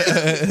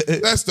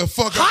 That's the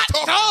fuck I'm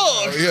talking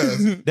about.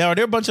 Yeah. Now, are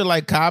there a bunch of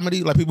like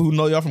comedy, like people who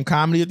know y'all from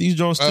comedy at these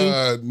joints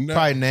too? No,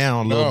 Probably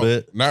now a little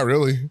bit. Not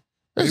really.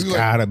 There's Maybe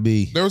gotta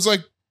be. There was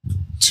like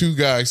two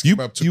guys You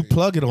came up to you me.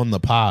 plug it on the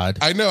pod.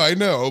 I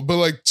know, but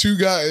like two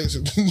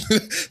guys.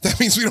 That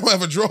means we don't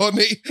have a draw,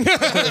 Nate.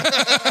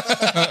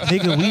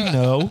 Nigga, we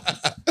know.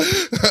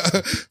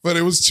 But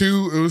it was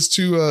two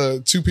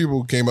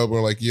people who came up and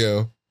were like,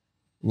 "Yo,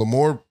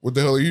 Lamore, what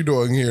the hell are you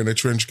doing here in a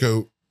trench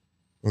coat?"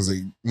 I was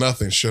like,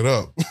 "Nothing. Shut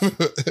up." Yeah.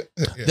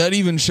 That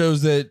even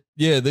shows that,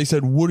 they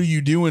said, "What are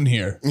you doing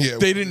here?" Yeah.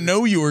 They didn't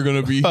know you were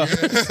going to be here.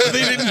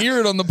 They didn't hear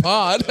it on the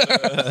pod.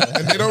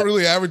 And they don't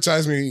really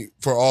advertise me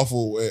for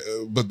awful,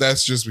 but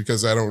that's just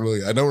because I don't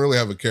really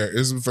have a character.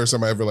 This is the first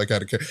time I ever like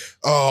had a character.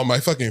 Oh, my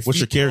fucking feet. What's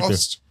your character?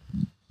 Crossed.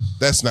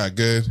 That's not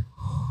good.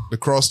 The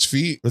crossed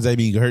feet. Does that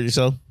mean you hurt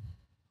yourself?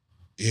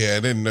 Yeah,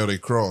 I didn't know they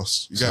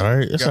crossed. You That's all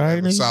right. That's all right,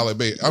 have a nigga. solid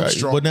bait. I'm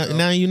strong. Well, though.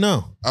 now you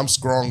know. I'm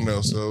strong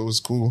though, so it was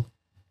cool.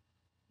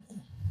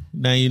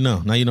 Now you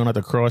know. Now you know not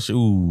to cross.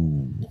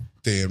 Ooh.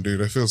 Damn,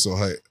 dude, I feel so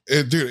hyped.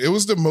 It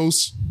was the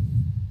most.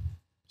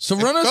 So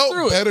run us Felt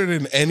through it. better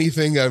than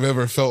anything I've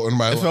ever felt in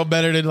my It life. felt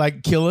better than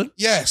like killing.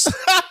 Yes.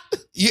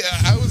 Yeah,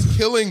 I was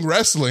killing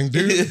wrestling,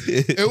 dude.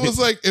 It was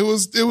like it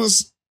was.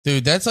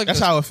 Dude, that's like That's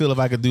how I feel if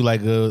I could do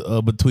like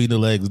a between the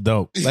legs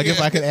dunk. Like if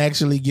I could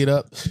actually get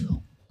up,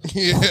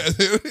 Yeah,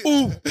 dude.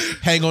 ooh,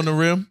 hang on the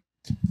rim.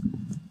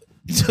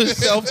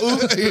 Self ooh.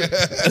 Yeah.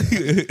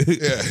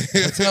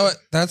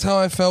 That's how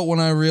I felt when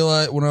I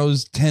realized when I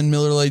was 10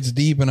 Miller Lights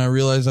deep and I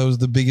realized I was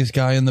the biggest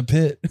guy in the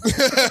pit. I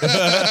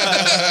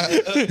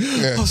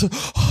was like,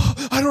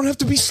 oh, I don't have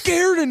to be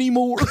scared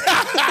anymore.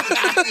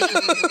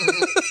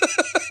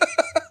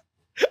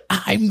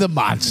 I'm the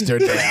monster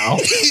now.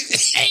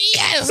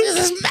 Yes,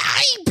 this is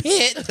my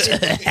pit.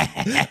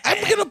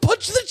 I'm gonna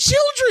punch the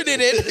children in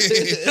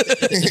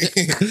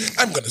it.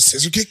 I'm gonna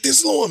scissor kick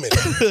this woman.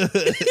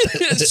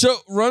 So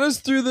run us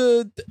through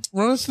the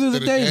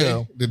day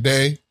though. The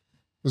day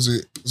was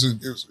it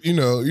you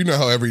know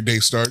how every day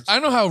starts. I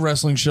know how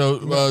wrestling show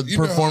You know how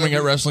performing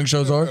at wrestling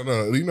shows are.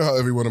 No, you know how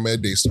every one of my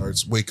day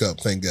starts. Wake up,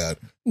 thank God.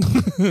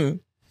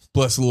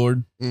 Bless the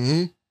Lord.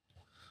 Mm-hmm.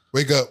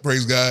 Wake up,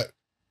 praise God.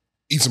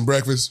 Eat some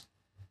breakfast.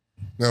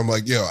 Now I'm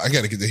like, yo, I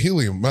gotta get the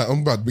helium.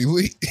 I'm about to be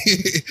late.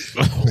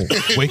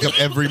 Wake up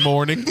every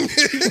morning. Yeah,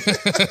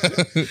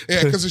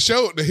 because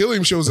the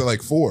helium shows at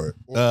like 4.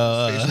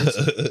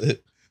 Was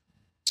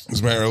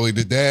man early,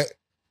 did that.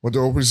 Went to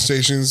all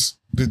presentations,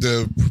 did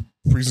the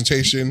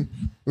presentation.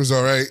 It was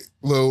all right.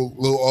 Little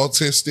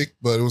autistic,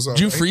 but it was all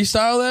Did you right.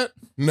 freestyle that?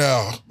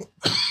 No.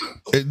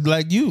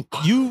 Like you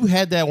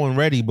had that one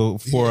ready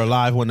before a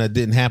live one that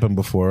didn't happen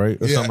before, right?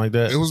 Or something like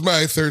that. It was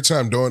my third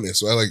time doing this,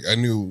 so I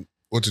knew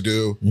what to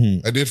do.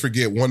 Mhm. I did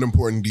forget one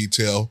important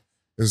detail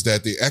is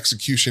that the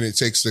execution it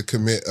takes to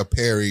commit a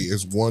parry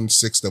is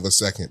 1/6 of a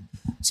second.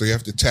 So you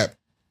have to tap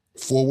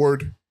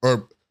forward,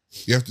 or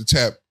you have to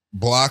tap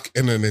block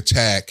and an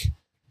attack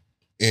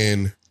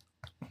in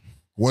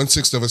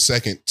 1/6 of a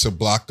second to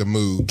block the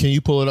move. Can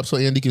you pull it up so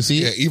Andy can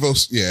see it?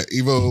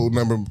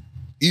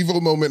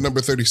 Evo moment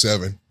number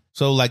 37.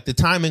 So like the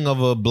timing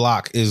of a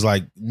block is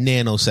like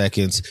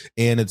nanoseconds,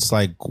 and it's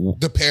like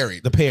The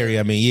parry. the parry.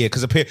 I mean, yeah,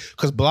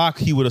 because block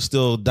he would have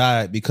still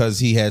died because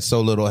he had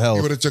so little He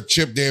health. would have took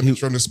chip damage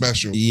from the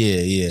special.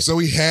 Yeah. So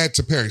he had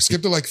to parry.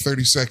 Skip to like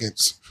 30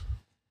 seconds.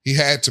 He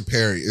had to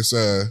parry. It's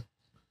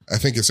I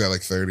think it's at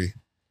like 30.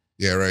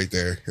 Yeah, right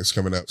there. It's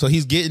coming up. So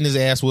he's getting his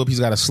ass whooped. He's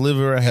got a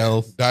sliver of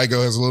health.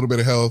 Daigo has a little bit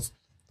of health.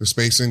 The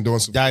spacing doing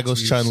some.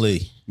 Daigo's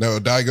Chun-Li. No,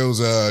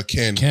 Daigo's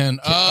Ken. Ken.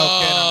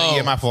 Oh,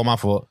 yeah, my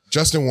fault.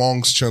 Justin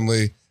Wong's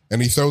Chun-Li,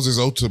 and he throws his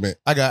ultimate.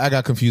 I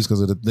got confused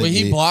because of the thing. Wait,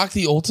 he blocked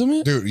the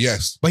ultimate? Dude,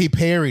 yes. But he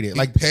parried it.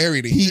 Like He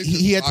parried it.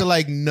 he had to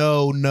like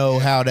know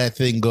how that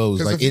thing goes,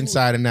 'Cause like if he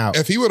inside and out.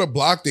 If he would have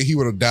blocked it, he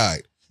would have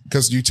died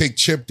because you take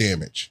chip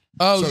damage.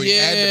 Oh, So he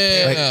had to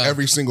parry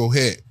every single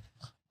hit.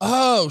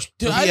 Oh,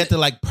 dude, So he had to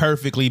like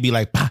perfectly be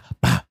like, bah,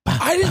 bah, bah.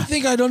 I didn't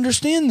think I'd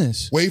understand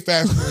this. Way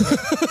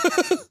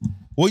faster.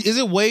 Well, is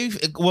it wave?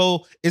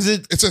 Well, is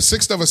it? It's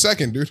 1/6 of a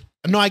second, dude.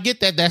 No, I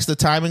get that. That's the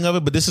timing of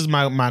it. But this is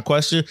my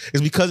question: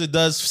 is because it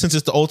does, since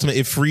it's the ultimate,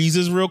 it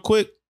freezes real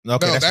quick. Okay, No,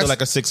 that's still that's- like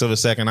 1/6 of a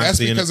second. I'm That's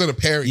seeing because it. of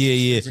the parry.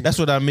 Yeah. That's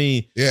what I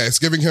mean. Yeah, it's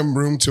giving him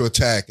room to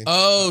attack.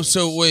 Oh,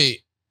 so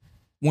wait.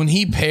 When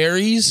he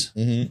parries,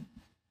 Mm-hmm.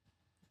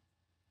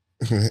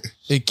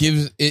 it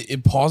gives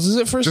it pauses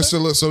it for a Just a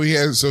second?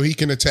 little, so he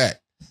can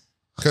attack.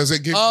 Because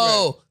it gives.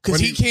 Oh, because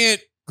when he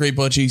can't great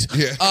butt cheeks.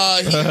 Yeah.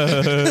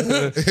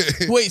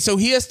 Wait, so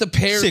he has to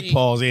parry. Sick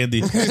balls,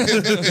 Andy.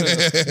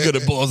 Good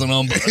at balls and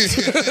on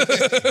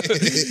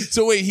butts.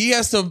 So wait, he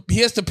has to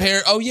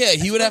parry. Oh yeah,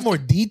 he would have more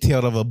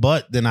detailed of a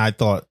butt than I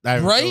thought. I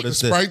Right?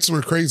 noticed The that. sprites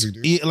were crazy,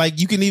 dude. Like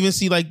you can even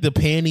see like the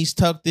panties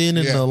tucked in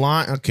and Yeah. the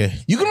line. Okay.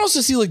 You can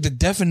also see like the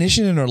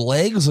definition in her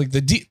legs, like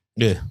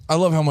Yeah. I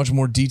love how much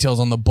more details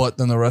on the butt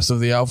than the rest of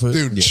the outfit.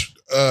 Dude,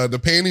 the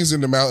panties in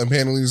the mouth and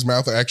Paneli's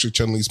mouth are actually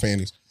Chun-Li's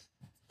panties.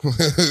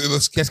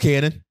 Let's That's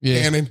canon.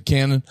 Yeah,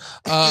 canon.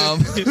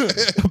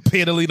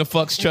 Panelina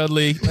fucks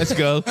Chun-Li. Let's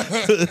go.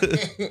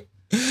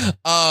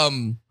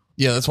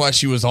 Yeah, that's why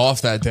she was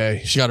off that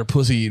day. She got her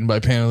pussy eaten by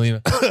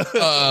Panelina.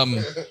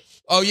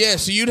 Oh yeah,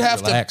 so you'd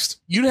have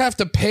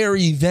to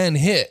parry then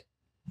hit.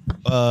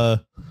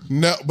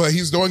 no, but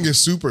he's doing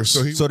his super,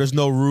 so there's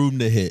no room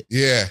to hit.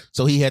 yeah.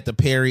 So he had to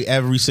parry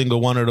every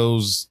single one of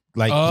those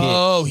like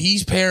hits.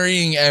 He's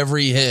parrying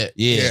every hit.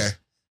 Yeah.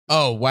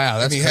 Oh wow,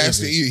 that's And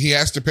crazy. he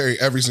has to parry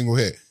every single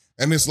hit.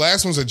 And this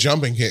last one's a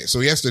jumping hit, so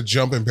he has to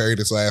jump and parry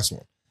this last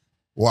one.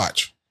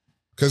 Watch.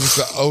 Because it's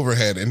the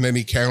overhead, and then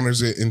he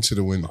counters it into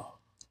the window.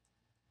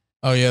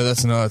 Oh yeah,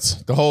 that's nuts.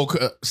 The whole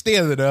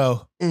stand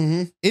though.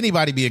 Mm-hmm.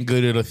 Anybody being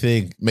good at a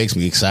thing makes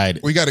me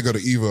excited. We got to go to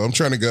Evo. I'm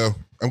trying to go.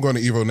 I'm going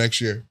to Evo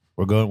next year.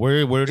 We're going.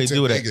 Where do they It's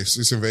do in it at? Vegas.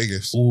 It's in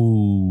Vegas.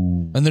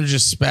 Ooh. And they're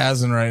just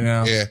spazzing right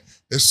now. Yeah.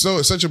 It's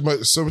such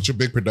a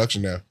big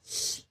production now.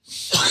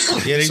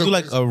 Yeah, they So- do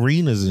like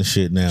arenas and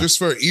shit now. Just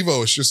for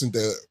Evo,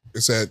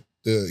 it's at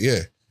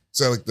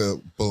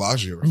the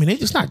Bellagio. I mean,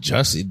 it's not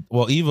just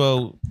well,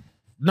 Evo.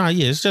 Nah,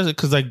 yeah, it's just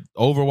because like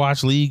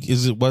Overwatch League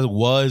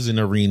was in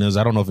arenas.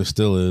 I don't know if it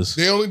still is.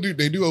 They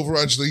do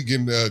Overwatch League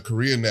in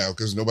Korea now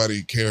because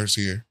nobody cares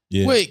here.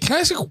 Yeah. Wait, can I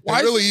ask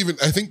why?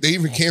 I think they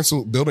even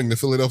canceled building the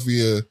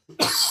Philadelphia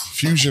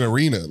Fusion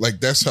Arena.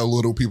 Like that's how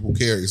little people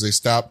care. Is they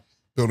stopped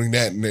building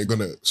that and they're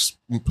gonna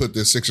put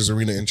the Sixers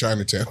Arena in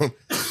Chinatown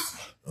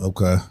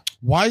Okay.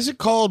 Why is it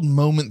called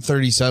Moment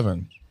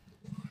 37?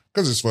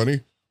 because it's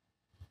funny.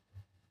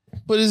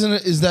 But isn't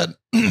it? Is that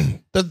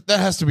that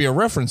has to be a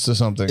reference to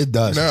something? It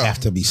does No. have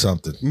to be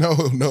something. No,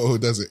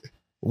 it doesn't.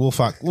 We'll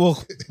fuck.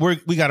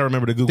 We got to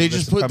remember to Google. They this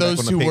just and put come back those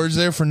on the two page. words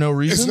there for no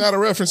It's reason. not a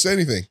reference to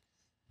anything.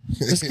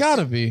 It's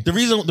gotta be. The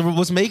reason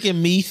what's making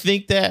me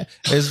think that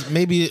is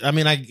maybe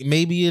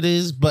it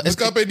is, but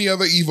Look up any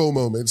other Evo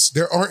moments.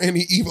 There aren't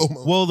any Evo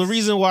moments. well, the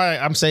reason why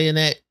I'm saying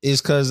that is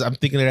because I'm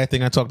thinking of that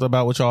thing I talked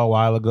about with y'all a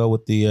while ago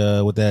with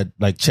the with that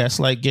like chess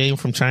like game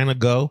from China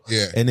Go.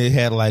 Yeah. And it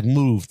had like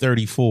Move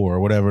 34 or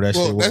whatever that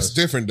shit Well, was. that's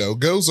different though.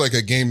 Go's like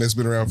a game that's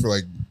been around for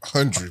like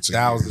hundreds of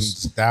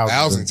years.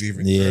 Thousands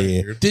even. Yeah, Right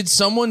yeah. here. Did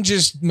someone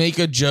just make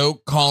a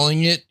joke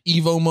calling it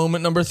Evo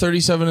Moment number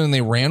 37 and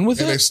they ran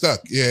with And they it? stuck.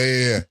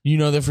 Yeah. You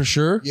know that for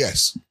sure?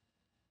 Yes.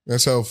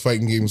 That's how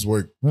fighting games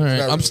work. All right.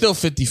 Not I'm really. still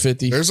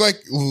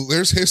 50-50.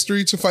 There's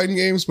history to fighting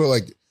games, but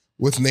like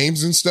with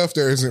names and stuff,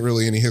 there isn't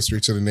really any history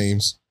to the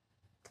names.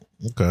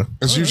 Okay.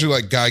 It's usually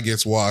like guy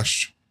gets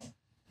washed.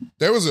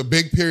 There was a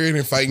big period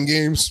in fighting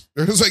games.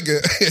 There was like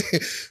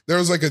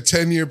a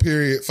 10-year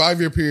period,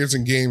 5-year periods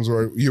in games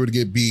where you would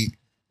get beat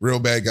real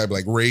bad. Guy be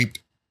like raped.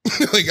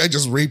 Like I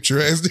just raped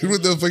your ass, dude.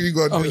 What the fuck you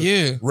going to Oh do?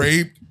 yeah.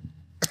 Raped.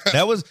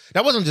 That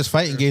wasn't just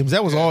fighting games.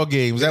 That was all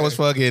games. That was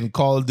fucking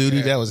Call of Duty.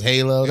 Yeah. That was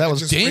Halo. That was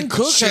Just Dan raped the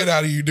Cook shit had-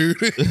 out of you, dude.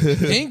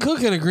 Dane Cook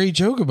had a great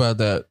joke about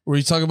that, where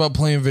he's talking about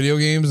playing video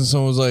games, and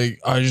someone was like,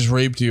 "I just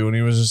raped you," and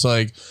he was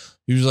like,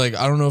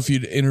 "I don't know if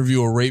you'd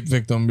interview a rape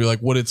victim, and be like,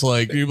 what it's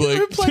like." You'd be like,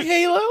 You ever play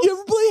Halo? You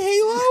ever play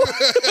Halo?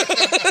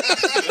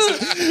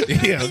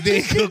 Yeah,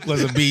 Dan Cook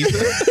was a beast.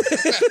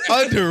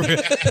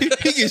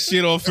 He gets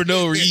shit on for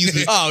no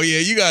reason. Oh yeah,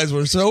 you guys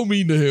were so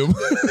mean to him.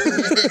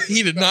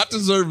 He did not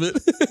deserve it.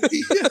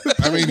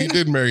 I mean, he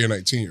did marry a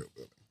 19-year-old.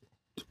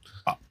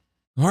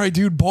 All right,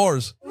 dude,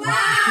 bars.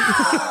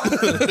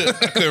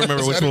 I couldn't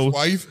remember Is which that his one.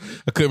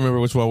 wife? I couldn't remember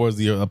which one was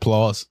the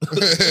applause.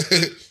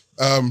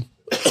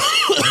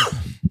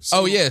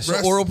 Oh yeah,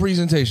 so oral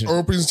presentation.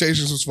 Oral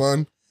presentations was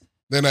fun.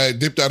 Then I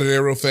dipped out of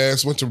there real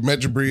fast. Met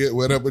Jabri.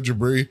 Went up with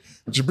Jabri.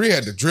 Jabri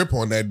had the drip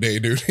on that day,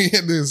 dude. He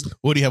had this.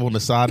 What do you have on the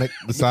Sonic?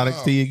 The Sonic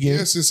tee again?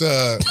 Yes, it's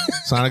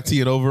Sonic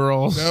tee and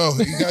overalls. no.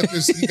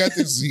 He got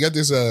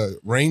this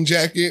rain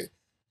jacket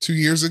 2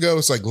 years ago.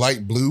 It's like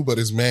light blue, but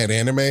it's mad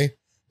anime.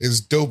 It's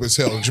dope as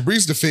hell.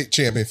 Jabri's the fit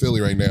champ in Philly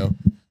right now.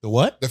 The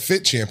what? The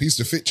fit champ. He's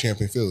the fit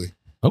champ in Philly.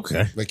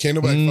 Okay. Like can't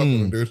nobody fuck with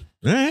him, dude.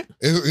 All right.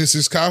 It's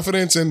his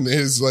confidence and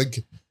his like.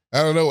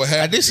 I don't know what I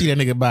happened. did see that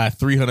nigga buy a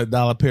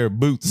 $300 pair of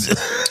boots.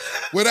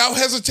 Without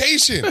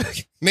hesitation.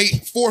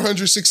 Nate,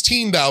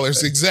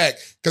 $416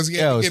 exact because he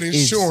had to get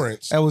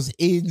insurance. That was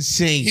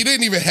insane. He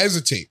didn't even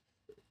hesitate.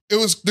 It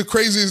was the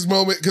craziest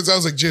moment because I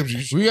was like, Jim,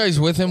 Were you guys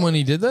with him when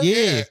he did that?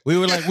 Yeah, we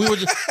were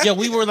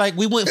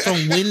we went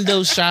from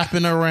window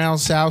shopping around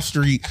South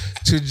Street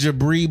to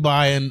Jabri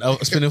buying,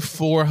 spending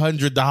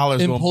 $400 on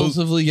boots.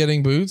 Impulsively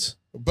getting boots.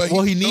 But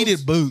Well, he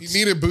needed boots. He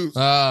needed boots.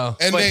 Oh.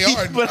 And But they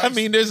are. But I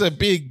mean, there's a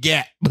big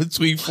gap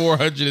between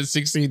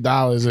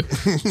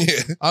 $416.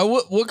 Yeah.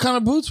 What kind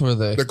of boots were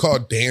they? They're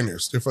called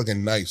Danners. They're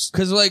fucking nice.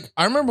 Because like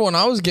I remember when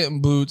I was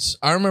getting boots,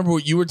 I remember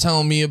what you were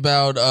telling me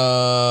about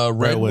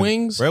Red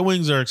Wings. Red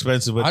Wings are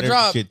expensive, but I they're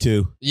dropped- shit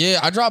too. Yeah,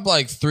 I dropped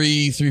like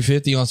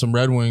 $350 on some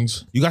Red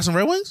Wings. You got some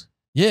Red Wings?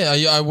 Yeah,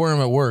 I wear them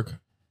at work.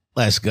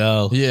 Let's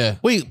go. Yeah.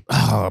 Wait,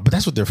 but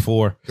that's what they're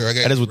for.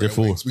 That is what they're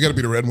for. Wings. We got to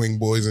be the Red Wing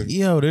boys. And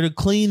Yo, they're the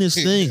cleanest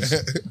things.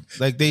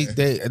 Like they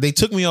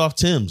took me off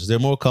Tim's. They're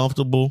more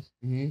comfortable.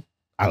 Mm-hmm.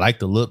 I like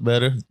the look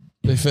better.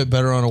 They fit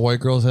better on a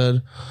white girl's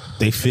head.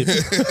 They fit.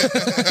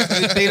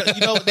 they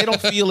don't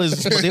feel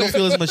as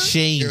much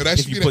shame Yeah, that if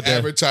should you be put the that.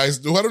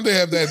 advertised. Why don't they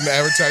have that in the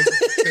advertising?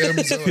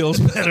 Tim's, It feels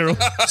better.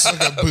 it's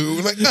like a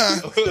boo. Like,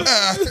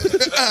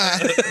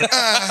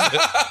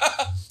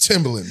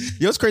 Timberland.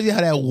 Yo, it's crazy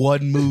how that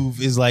one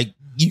move is like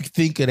you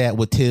think of that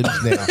with Tim's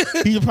now.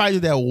 He probably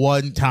did that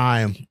one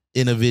time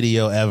in a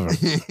video ever.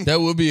 That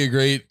would be a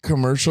great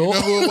commercial. You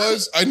know who it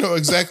was? I know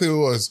exactly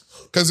who it was.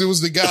 Because it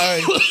was the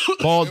guy.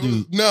 Bald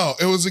dude. No,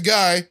 it was the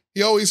guy.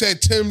 He always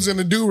had Tim's and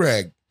a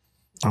do-rag.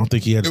 I don't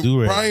think he had a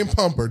do-rag. Brian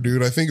Pumper,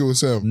 dude. I think it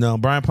was him. No,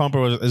 Brian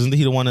Pumper isn't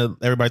he the one that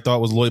everybody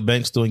thought was Lloyd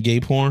Banks doing gay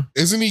porn?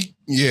 Isn't he?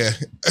 Yeah,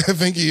 I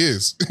think he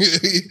is.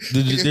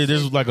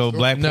 There's like a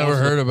black. Never porn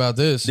heard about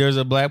this. There's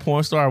a black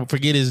porn star. I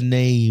forget his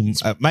name.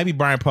 Might be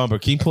Brian Pumper.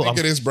 Can you I pull? think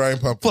it is Brian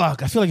Pumper.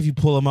 Fuck! I feel like if you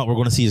pull him up, we're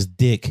going to see his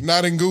dick.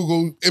 Not in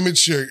Google image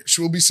search.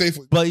 We'll be safe.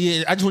 But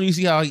yeah, I just want you to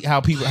see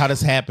how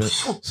this happened.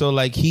 So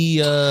like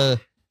he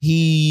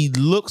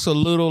looks a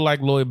little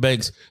like Lloyd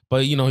Banks,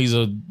 but you know he's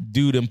a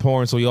dude in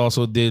porn, so he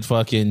also did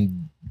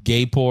fucking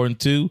gay porn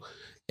too.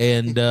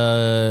 And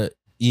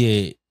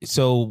yeah,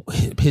 so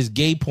his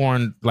gay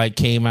porn like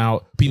came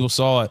out, people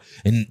saw it,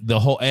 and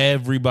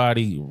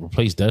everybody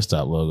replaced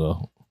desktop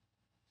logo.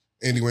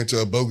 And he went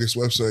to a bogus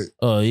website.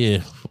 Oh yeah,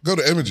 Go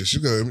to images. You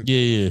go to images.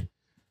 yeah.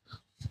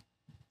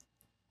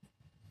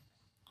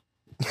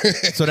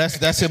 So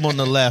that's him on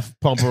the left,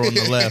 Pumper on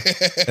the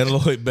left, and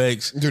Lloyd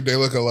Banks. Dude, they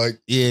look alike.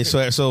 Yeah,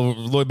 so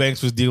Lloyd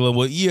Banks was dealing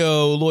with,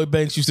 Lloyd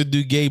Banks used to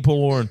do gay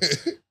porn.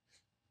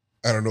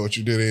 I don't know what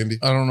you did, Andy.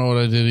 I don't know what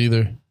I did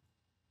either.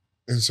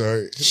 I'm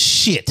sorry.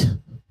 Shit.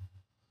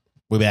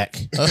 We're back.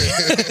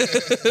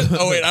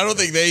 Oh wait, I don't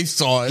think they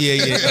saw it. Yeah.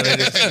 No, that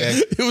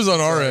is, It was on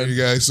our You end.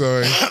 guys,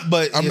 sorry.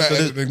 But I'm not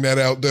editing that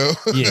out, though.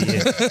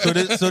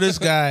 yeah. So this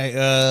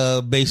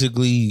guy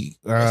basically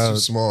That's too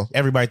small.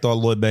 everybody thought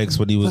Lloyd Banks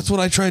when he was. That's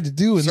what I tried to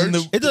do, and then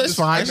Search- It's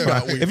fine. It's I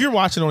know. fine. If you're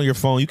watching on your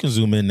phone, you can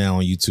zoom in now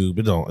on YouTube.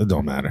 It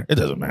don't matter. It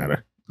doesn't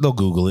matter. They'll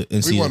Google it and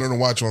We see. wanted to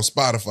watch on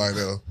Spotify,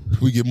 though.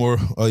 We get more.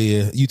 Oh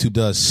yeah, YouTube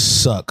does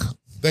suck.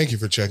 Thank you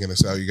for checking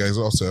us out, you guys.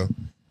 Also,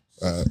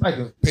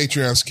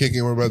 Patreon's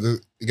kicking. We're about to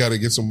got to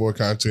get some more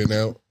content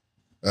out.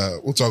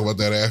 We'll talk about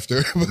that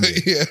after.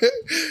 But yeah,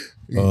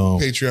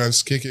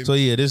 Patreon's kicking. So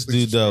yeah, this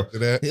dude though,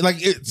 like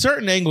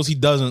certain angles he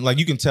doesn't like.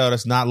 You can tell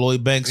that's not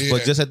Lloyd Banks, Yeah.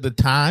 but just at the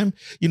time,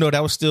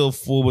 that was still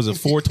what was it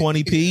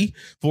 420p,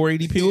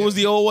 480p? What was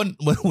the old one?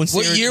 When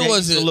Sarah year Jane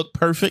was used to it? look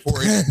perfect.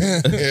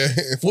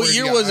 what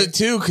year was it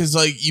too? Because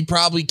like you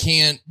probably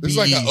can't. It's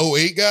like an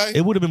 08 guy.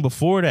 It would have been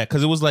before that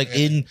because it was like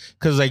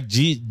because like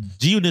G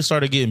Unit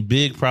started getting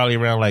big probably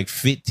around like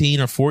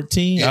 15 or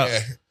 14. Yeah.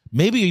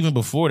 Maybe even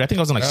before that. I think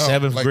I was in like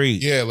seventh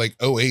grade. Yeah, like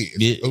 08,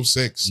 Yeah.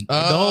 06.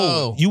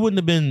 No, you wouldn't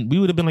have been. We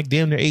would have been like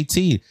damn near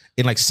 18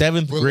 in like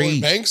seventh With Lloyd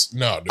grade. Banks?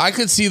 No, dude. I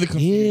could see the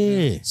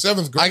confusion. Yeah,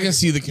 7th grade. I can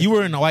see the. you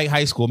were in a white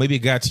high school. Maybe it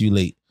got to you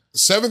late.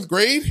 7th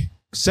grade?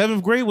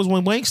 Seventh grade was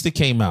when Wankster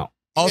came out.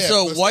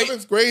 Also, but white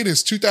 7th grade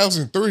is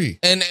 2003.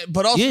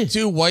 but also Yeah.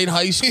 too white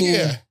high school.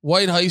 Yeah.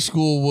 White high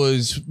school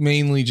was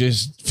mainly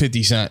just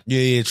 50 Cent.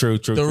 Yeah, true.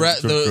 The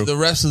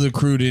rest of the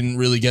crew didn't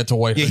really get to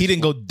white. Yeah, high he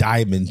didn't go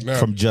diamond No.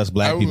 from just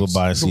black people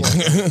buying come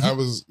CDs.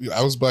 on.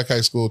 I was black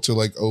high school till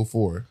like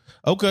 04.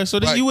 Okay, so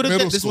then Black you would have.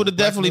 middle This school, would have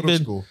black definitely middle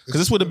been school. because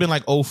this would have been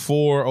like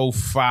 04,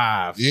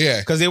 05.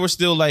 Yeah. Because they were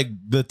still like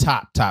the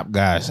top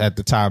guys at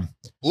the time.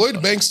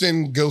 Lloyd Banks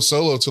didn't go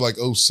solo till like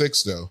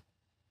 06 though.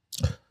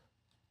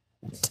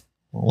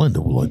 When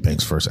did Lloyd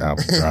Banks' first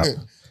album drop?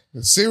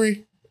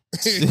 Siri,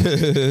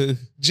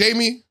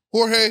 Jamie,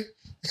 Jorge,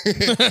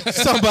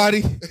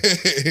 Somebody,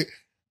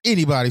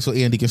 anybody, so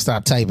Andy can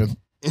stop typing.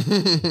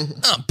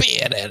 I'm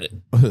bad at it.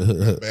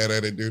 bad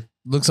at it, dude.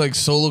 Looks like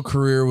solo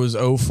career was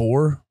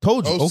 04.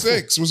 Told you.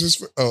 06 was his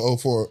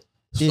 04.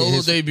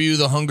 Solo debut,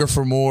 The Hunger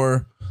for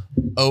More,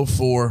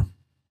 04.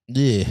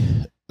 Yeah.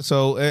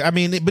 So I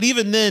mean, but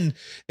even then,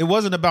 it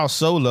wasn't about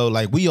solo.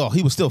 Like he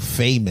was still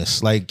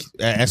famous. Like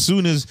as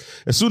soon as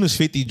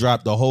 50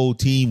 dropped, the whole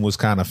team was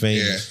kind of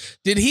famous.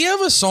 Did he have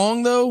a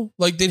song though?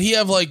 Like, did he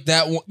have like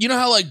that one? You know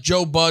how like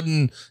Joe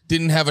Budden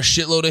didn't have a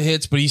shitload of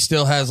hits, but he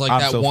still has like I'm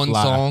that So one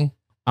Fly. song.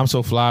 I'm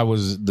So Fly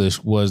was the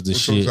Which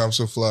shit. I'm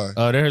so fly.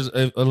 There's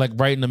like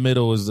right in the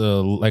middle is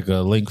like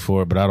a link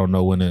for it, but I don't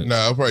know when it. No,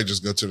 I'll probably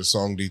just go to the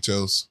song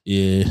details.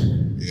 Yeah,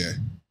 Yeah.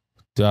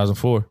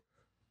 2004.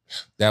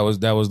 That was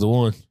the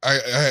one.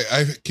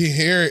 I can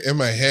hear it in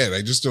my head.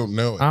 I just don't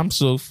know it. I'm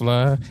so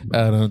fly.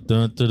 I don't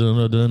about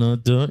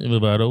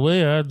the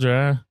way I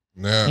drive.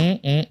 No.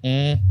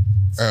 Mm-mm-mm.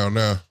 I don't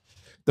know.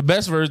 The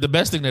best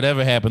thing that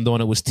ever happened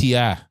on it was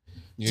T.I.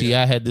 Yeah.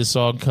 T.I. had this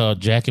song called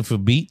Jackin' for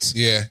Beats.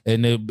 Yeah.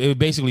 And it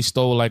basically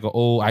stole like an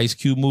old Ice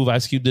Cube move.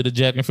 Ice Cube did a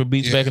Jackin' for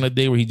Beats back in the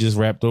day where he just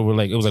rapped over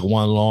it was like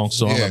one long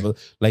song.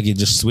 Like it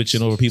just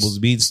switching over people's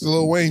beats. It's the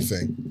Lil Wayne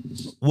thing.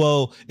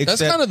 Well,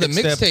 that's kind of the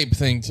mixtape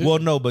thing too. Well,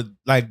 no, but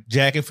like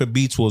Jackin' for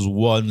Beats was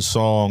one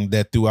song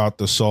that throughout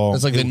the song.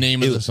 That's like the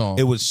name of the song.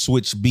 It would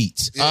switch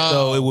beats. Yeah.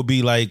 So it would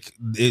be like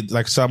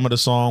some of the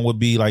song would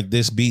be like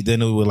this beat,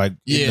 then it would like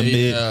in the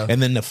mid,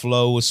 and then the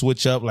flow would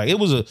switch up. Like it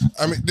was a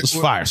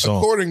fire song.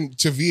 According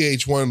to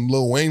VH1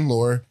 Lil Wayne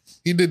lore,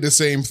 he did the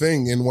same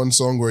thing in one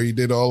song where he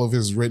did all of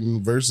his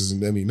written verses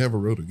and then he never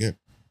wrote again.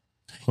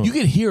 You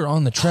could hear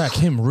on the track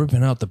him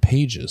ripping out the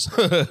pages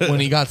when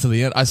he got to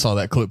the end. I saw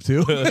that clip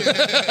too.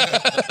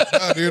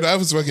 Oh, dude, I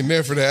was fucking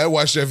there for that. I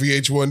watched that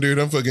VH1, dude.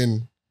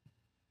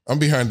 I'm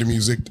behind the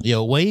music.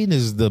 Yo, Wayne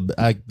is the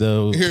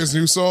Here's his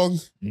new song.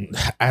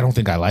 I don't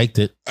think I liked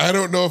it. I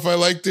don't know if I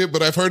liked it,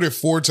 but I've heard it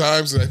 4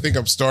 times and I think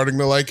I'm starting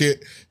to like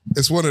it.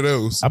 It's one of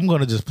those. I'm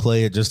gonna just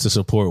play it just to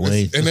support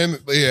Wayne. And then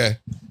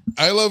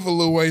I love a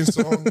Lil Wayne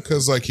song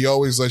because like he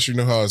always lets you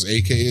know how his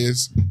AK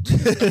is.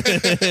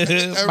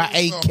 My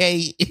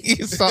AK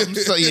is something.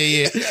 So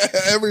yeah.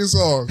 Every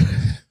song.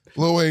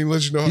 Lil Wayne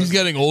lets you know. He's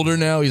getting older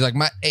now. He's like,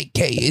 my AK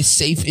is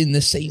safe in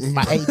the safe.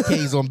 My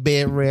AK's on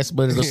bed rest,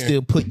 but it'll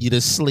still put you to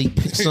sleep.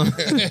 So.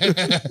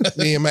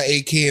 Me and my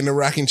AK in the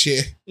rocking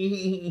chair.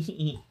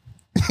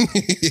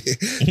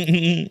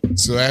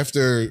 So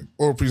after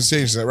oral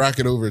presentations, I rock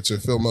it over to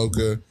Phil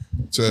Mocha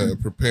to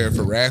prepare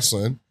for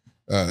wrestling.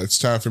 It's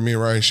time for me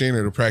and Ryan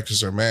Shaner to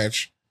practice our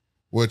match,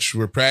 which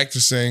we're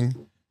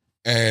practicing,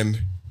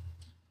 and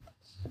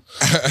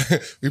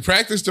we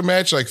practiced the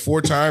match like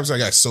 4 times. I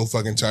got so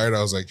fucking tired.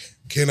 I was like,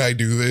 can I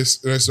do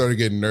this? And I started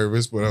getting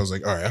nervous, but I was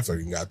like, all right, I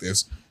fucking got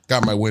this.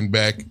 Got my win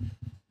back.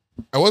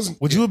 I wasn't.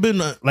 Would you have been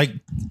like,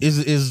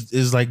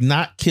 is like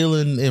not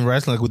killing in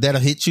wrestling? Like, would that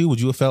have hit you? Would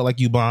you have felt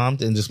like you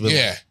bombed and just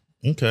been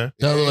okay?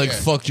 That would like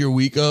fuck your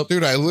week up,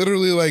 dude. I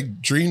literally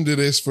like dreamed of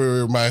this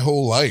for my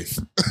whole life.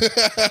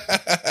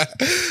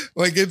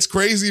 Like it's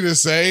crazy to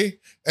say,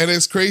 and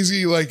it's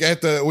crazy like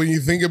when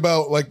you think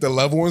about like the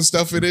level and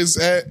stuff it is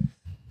at.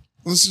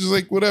 This is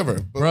like whatever,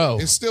 but bro.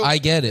 It's still. I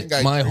get it.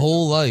 My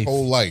whole life.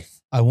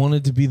 I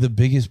wanted to be the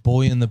biggest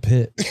boy in the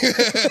pit.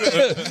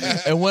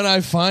 And when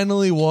I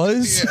finally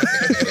was,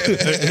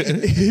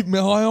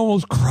 I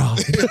almost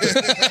cried.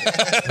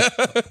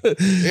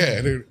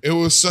 Yeah, dude. It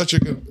was such a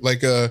good,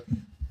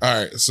 all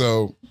right,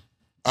 so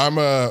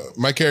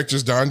my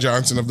character's Don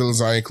Johnson of the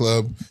Lasagna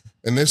Club.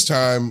 And this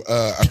time,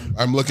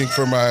 I'm looking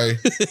for my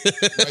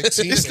teammate.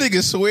 This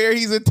nigga swear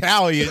he's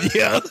Italian.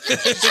 Yeah,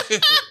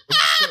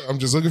 I'm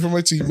just looking for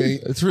my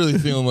teammate. It's really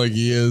feeling like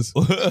he is.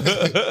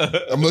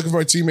 I'm looking for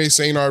my teammate,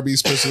 St.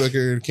 Arby's, Pussy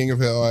Liquor, King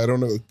of Hell. I don't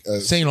know.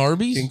 St.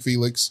 Arby's? King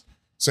Felix,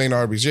 St.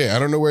 Arby's. Yeah, I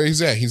don't know where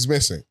he's at. He's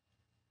missing.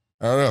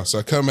 I don't know. So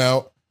I come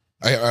out.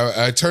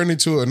 I turn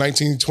into a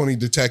 1920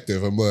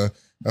 detective. I'm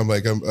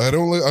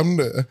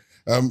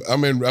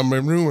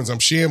in ruins. I'm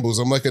shambles.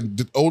 I'm like an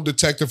old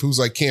detective who's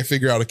like can't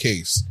figure out a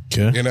case.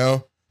 Okay. You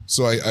know.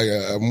 So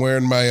I'm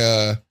wearing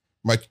my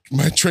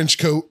trench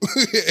coat.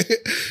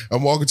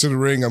 I'm walking to the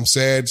ring. I'm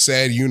sad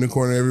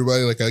unicorn.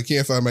 Everybody like I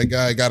can't find my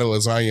guy. I got a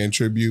lasagna in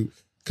tribute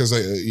because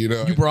you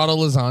brought a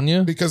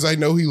lasagna because I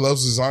know he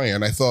loves lasagna,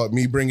 and I thought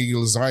me bringing a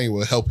lasagna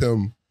will help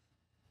him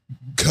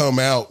come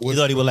out. You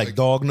thought he was like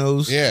dog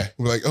nose? Yeah.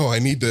 We're like, oh, I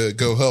need to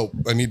go help.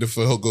 I need to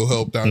go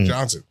help Don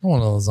Johnson. I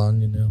want a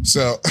lasagna now.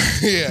 So,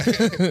 yeah.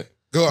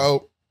 Go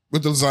out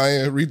with the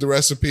lasagna, read the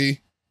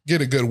recipe,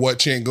 get a good what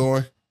chant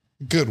going.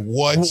 Good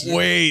what?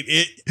 Wait,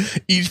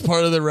 each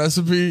part of the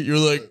recipe, you're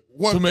like,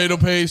 what? Tomato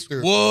paste,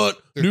 what?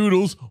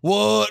 Noodles,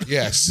 what?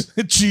 Yes.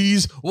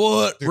 Cheese,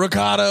 what?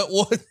 Ricotta,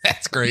 what?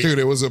 That's great. Dude,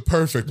 it was a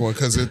perfect one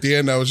because at the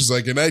end I was just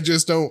like, and I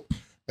just don't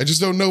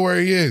know where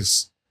he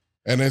is.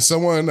 And then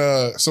someone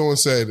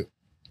said,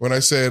 when I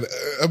said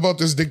about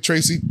this Dick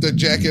Tracy, the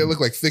jacket looked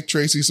like Thick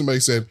Tracy, somebody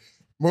said,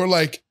 more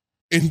like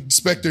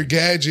Inspector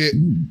Gadget.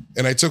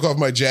 And I took off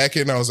my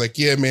jacket and I was like,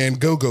 yeah, man,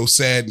 go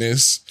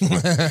sadness.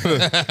 That's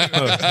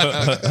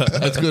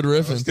good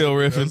riffing. Still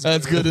riffing.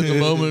 That's good in the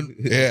moment.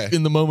 Yeah.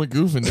 In the moment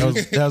goofing.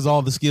 That was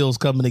all the skills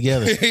coming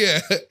together.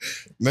 Yeah. And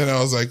then I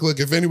was like, look,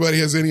 if anybody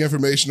has any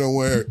information on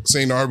where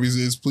St. Arby's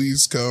is,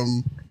 please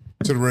come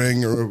to the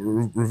ring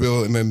or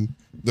reveal it. And then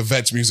the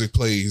Vets music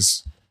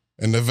plays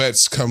and the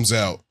Vets comes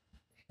out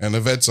and the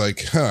Vets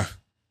like,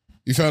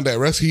 you found that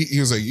recipe?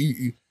 He was like,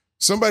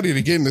 somebody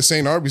to get into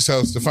St. Arby's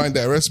house to find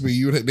that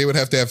recipe, they would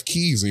have to have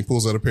keys. And he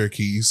pulls out a pair of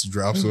keys,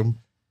 drops them.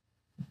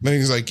 Then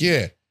he's like,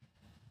 yeah.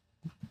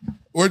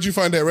 Where'd you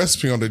find that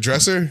recipe? On the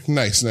dresser?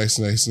 Nice. You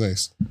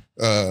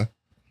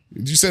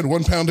said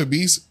 1 pound of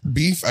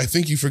beef. I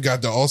think you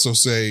forgot to also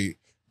say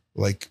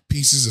like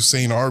pieces of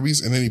St. Arby's.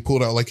 And then he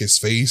pulled out like his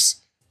face.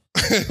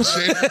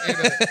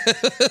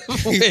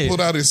 He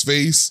pulled out his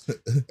face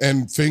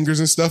and fingers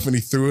and stuff, and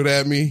he threw it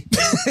at me.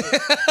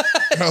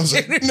 And I was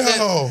like,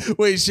 no.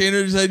 Wait,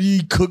 Shannon said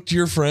you cooked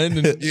your friend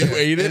and you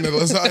ate it? And the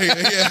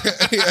lasagna,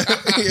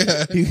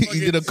 yeah. He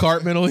did a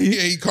Cartman on you?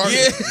 Yeah, he carted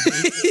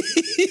me.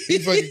 He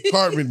fucking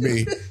cartmaned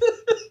me.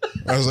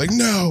 I was like,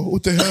 no,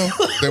 what the hell?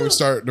 Then we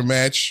start the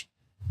match.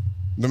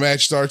 The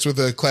match starts with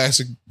a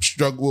classic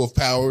struggle of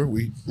power.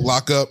 We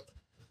lock up.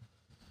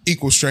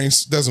 Equal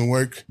strengths doesn't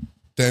work.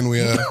 Then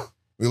we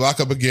lock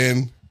up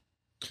again.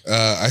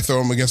 I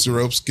throw him against the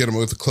ropes, get him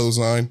with a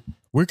clothesline.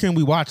 Where can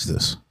we watch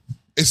this?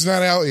 It's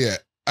not out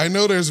yet. I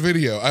know there's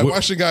video. I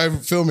watched a guy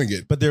filming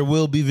it. But there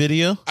will be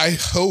video? I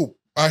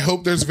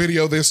hope there's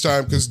video this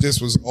time because this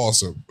was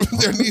awesome.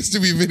 There needs to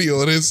be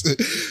video of this.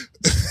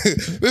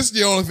 This is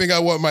the only thing I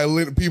want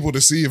my people to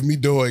see of me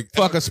doing.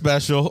 Fuck a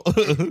special.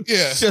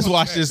 Yeah. Just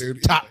watch this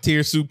dude. top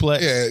tier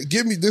suplex. Yeah,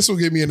 this will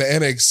get me in the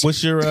NXT.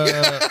 What's your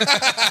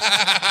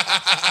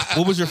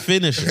what was your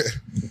finisher?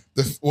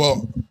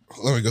 Well,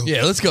 let me go.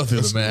 Yeah, let's go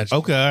through the match.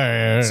 Okay,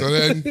 all right. So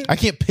then I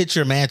can't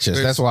picture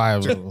matches. That's why I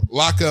was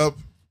lock up,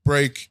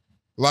 break,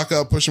 lock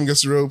up, push him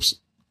against the ropes,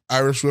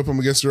 Irish whip him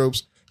against the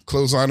ropes,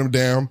 clothesline him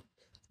down,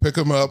 pick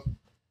him up,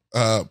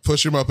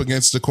 push him up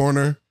against the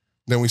corner,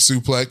 then we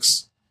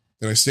suplex,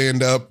 then I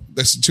stand up.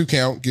 That's the 2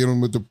 count. Get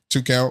him with the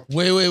 2 count.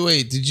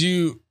 Wait. Did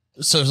you?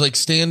 So it's like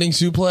standing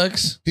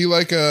suplex?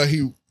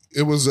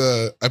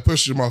 I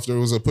pushed him off. There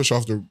was a push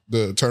off the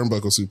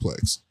turnbuckle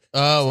suplex.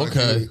 Oh,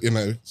 okay.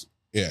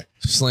 Yeah.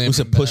 Slam. we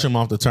said push him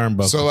off the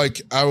turnbuckle. So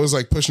like I was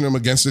like pushing him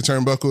against the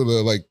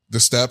turnbuckle, the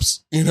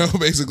steps,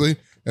 basically.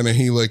 And then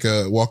he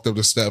walked up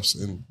the steps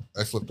and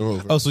I flipped him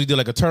over. Oh, so you did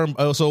like a turn.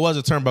 Oh, so it was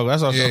a turnbuckle.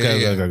 That's what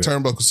okay.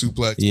 Turnbuckle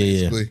suplex, Yeah,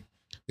 basically.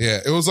 Yeah.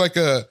 It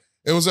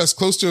was as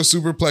close to a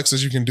superplex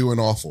as you can do in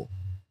Awful.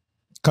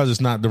 Because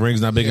the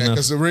ring's not big enough.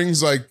 Because the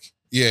ring's like,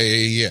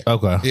 yeah.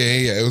 Okay.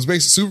 Yeah. It was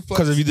basically superplex.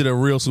 Because if you did a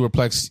real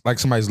superplex, like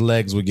somebody's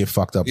legs would get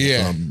fucked up.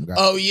 Yeah. Or something.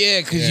 Oh yeah,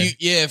 because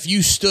if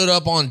you stood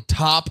up on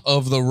top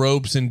of the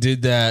ropes and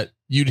did that,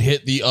 you'd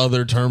hit the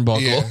other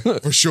turnbuckle. Yeah,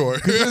 for sure.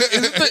 Isn't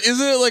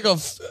it like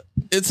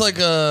it's like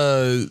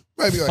a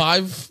Maybe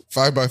like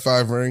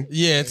 5x5 ring.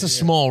 Yeah, it's a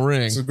small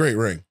ring. It's a great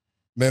ring.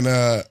 Then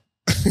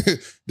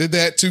did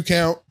that 2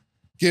 count,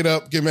 get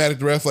up, get mad at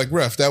the ref, like,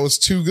 ref, that was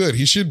too good.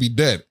 He should be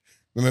dead.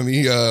 And then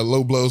he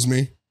low blows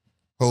me,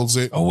 holds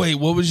it. Oh wait,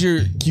 what was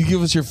can you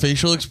give us your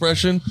facial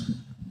expression?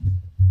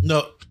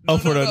 No.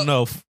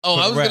 No. Oh,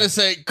 I was ref. gonna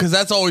say because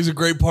that's always a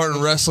great part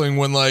in wrestling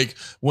when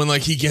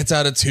he gets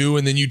out of 2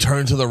 and then you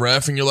turn to the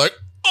ref and you're like,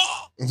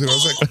 oh, And then I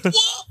was like,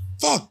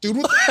 fuck, dude,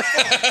 what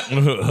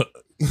the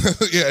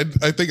fuck? Yeah,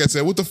 I think I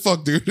said, what the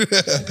fuck, dude?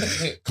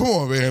 Come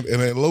on, man.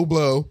 And then low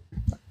blow.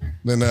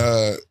 Then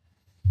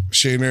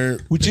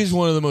Shayner. Which is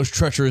one of the most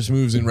treacherous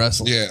moves in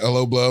wrestling. Yeah, a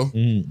low blow.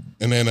 And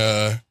then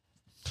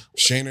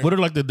Shayner. What are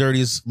like the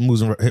dirtiest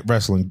moves in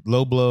wrestling?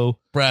 Low blow,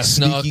 Brass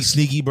knucks.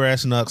 sneaky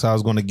brass knucks. I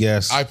was going to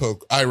guess. Eye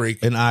poke, eye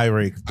rake. An eye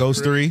rake. Those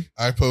 3.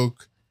 Eye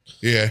poke.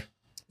 Yeah.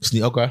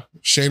 Okay.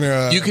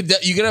 Shayner. You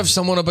could have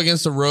someone up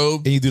against the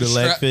rope And you do the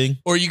leg thing,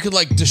 or you could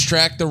like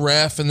distract the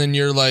ref and then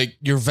your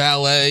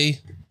valet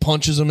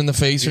punches him in the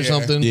face or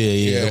something.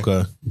 Yeah.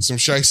 Okay. Some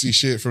shicey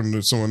shit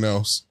from someone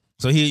else.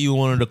 So he hit you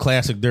one of the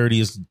classic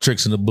dirtiest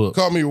tricks in the book.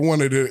 Called me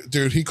one of the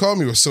dude. He called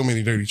me with so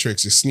many dirty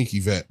tricks. It's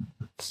sneaky vet.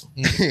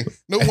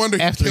 No wonder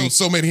he killed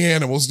so many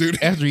animals,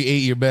 dude. After he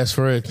ate your best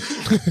friend.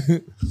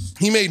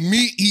 He made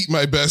me eat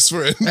my best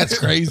friend. That's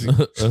crazy.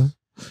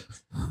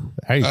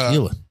 How you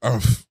feeling? How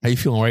you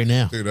feeling right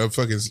now? Dude, I'm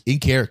fucking in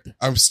character.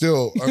 I'm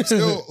still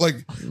like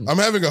I'm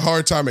having a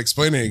hard time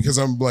explaining it because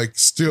I'm like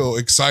still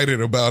excited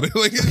about it.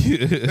 Like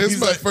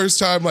it's my first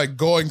time like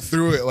going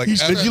through it. Like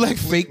did you like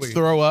fake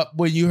throw up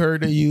when you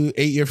heard that you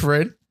ate your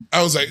friend?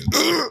 I was like,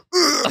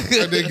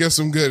 I did get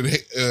some good,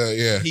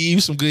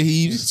 heaves, some good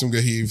heaves, some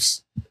good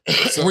heaves.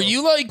 So, were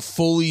you like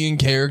fully in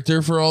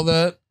character for all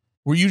that?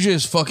 Were you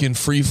just fucking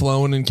free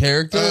flowing in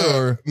character,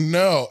 or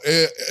no?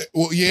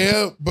 Well,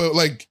 yeah, but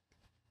like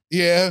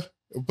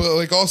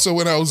also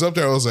when I was up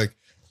there, I was like,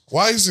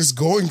 why is this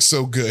going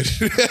so good?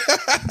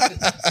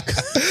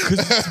 Because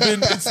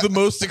it's the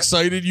most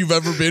excited you've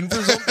ever been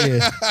for something.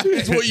 Yeah.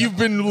 It's what you've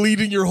been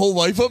leading your whole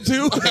life up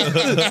to.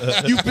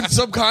 You've been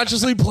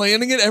subconsciously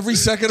planning it every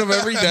second of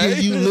every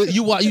day.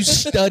 You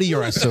study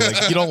wrestling.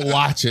 You don't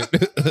watch it.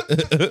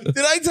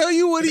 Did I tell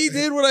you what he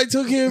did when I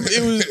took him?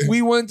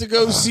 We went to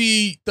go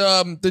see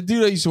the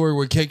dude I used to work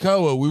with,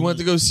 Keikoa. We went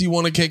to go see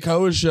one of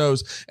Keikoa's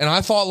shows, and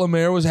I thought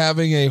Lemaire was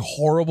having a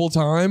horrible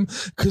time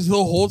because the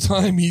whole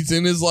time he's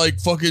in his like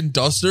fucking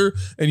duster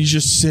and he's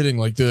just sitting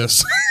like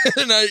this.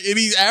 and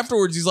he's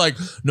afterwards he's like,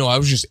 no, I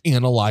was just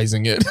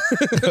analyzing it.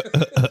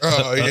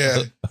 Oh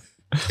yeah.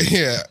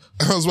 Yeah.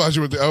 I was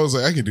watching I was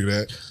like, I can do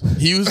that.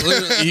 He was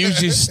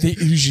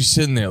just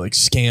sitting there like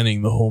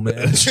scanning the whole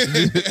match.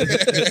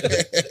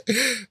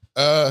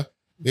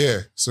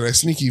 Yeah. So that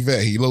sneaky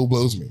vet, he low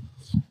blows me.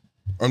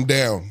 I'm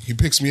down. He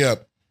picks me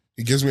up.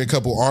 He gives me a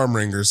couple arm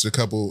ringers,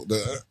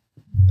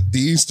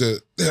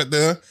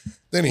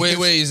 Then he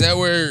Wait, is that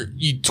where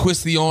you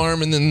twist the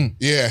arm and then?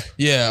 Yeah.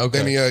 Yeah,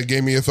 okay. Then he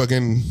gave me a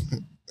fucking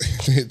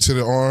hit to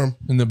the arm.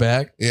 In the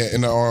back? Yeah,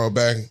 in the arm,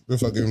 back, the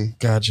fucking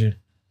Gotcha.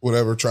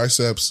 whatever,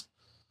 triceps.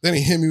 Then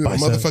he hit me with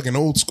Bicep. a motherfucking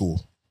old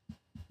school.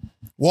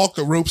 Walked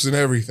the ropes and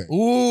everything.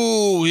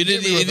 Ooh, he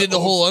did the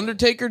whole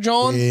Undertaker,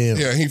 John? Yeah.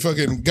 Yeah, he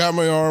fucking got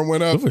my arm,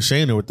 went up. Good for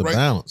Shayna with the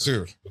bounce.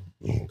 Dude,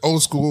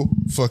 old school,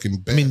 fucking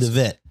best. I mean, the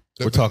vet.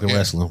 The We're talking vet, yeah.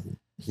 wrestling.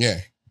 Yeah,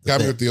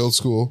 got me with the old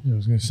school. Yeah, I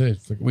was going to say,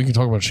 we can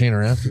talk about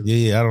Shayner after.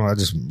 Yeah, I don't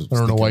know. I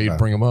don't know why you'd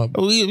bring him up.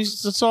 Oh, we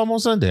saw him on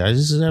Sunday. I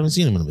just haven't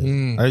seen him in a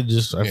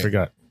minute. I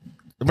forgot.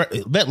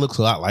 Vet looks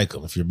a lot like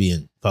him if you're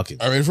being fucking.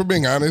 I mean, if we're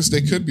being honest,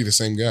 they could be the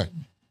same guy.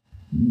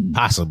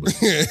 Possibly.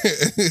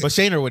 But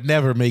Shayna would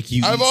never make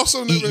you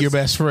eat your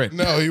best friend.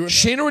 No, he would.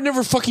 Shayner would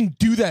never fucking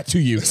do that to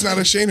you. It's not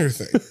a Shayner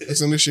thing.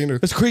 It's in the Shayner thing.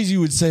 That's crazy you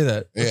would say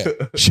that. Yeah.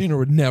 Shayner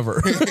would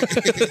never.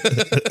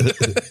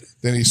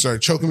 Then he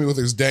started choking me with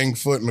his dang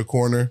foot in the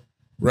corner.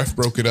 Ref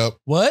broke it up.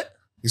 What?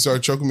 He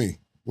started choking me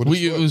with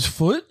his It foot was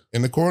foot?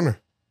 in the corner.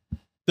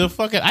 The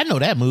fucking I know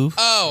that move.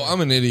 Oh, I'm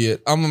an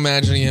idiot. I'm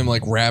imagining him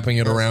like wrapping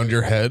it around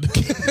your head.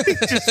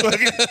 just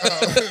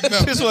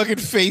fucking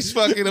face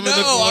fucking him in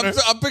the corner.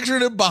 I'm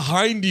picturing him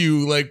behind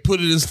you, like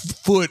putting his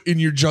foot in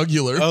your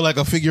jugular. Oh, like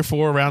a figure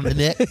four around the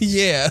neck.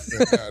 Yeah.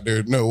 Nah,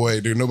 dude, no way,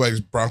 dude.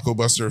 Nobody's Bronco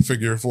Buster or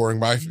figure fouring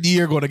my face.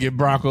 You're gonna get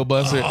Bronco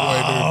busted.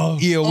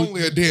 Yeah,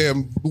 Only a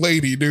damn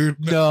lady, dude.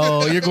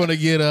 no, you're gonna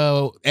get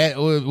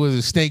was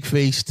it snake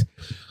faced?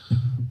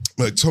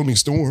 Like Tony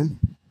Storm.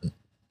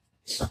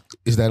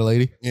 Is that a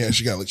lady? Yeah,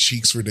 she got like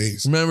cheeks for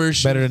days. Remember,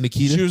 Better than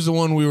Nikita? She was the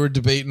one we were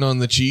debating on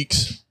the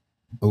cheeks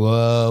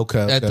Whoa,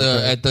 okay. at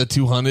the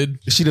 200.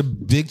 Is she the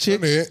big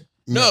chick?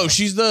 No,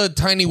 she's the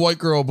tiny white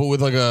girl, but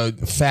with like a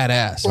fat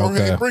ass. Or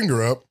Okay. hey, bring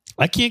her up.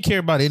 I can't care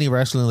about any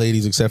wrestling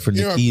ladies except for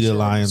Yeah, I'm Nikita sure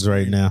Lyons I'm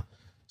right now.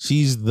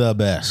 She's the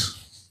best.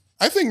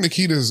 I think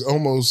Nikita's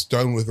almost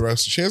done with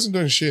wrestling. She hasn't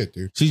done shit,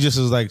 dude. She just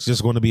is like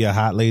just going to be a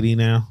hot lady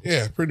now.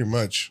 Yeah, pretty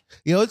much.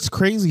 You know, it's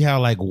crazy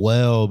how like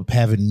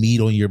having meat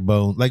on your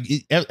bone, like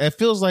it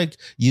feels like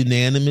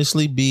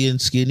unanimously being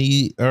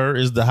skinny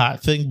is the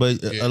hot thing,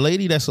 but Yeah. a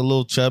lady that's a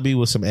little chubby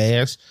with some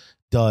ass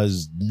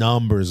does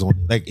numbers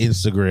on like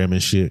Instagram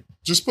and shit.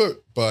 Just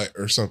put butt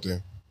or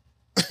something.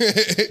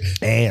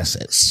 Ass.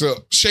 So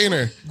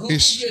Shayner,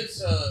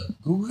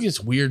 Google gets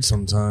weird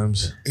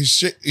sometimes.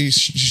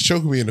 he's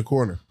choking me in the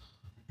corner.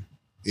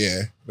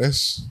 Yeah,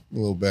 that's a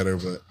little better,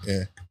 but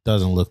yeah,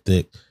 Doesn't look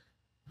thick.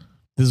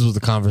 This was the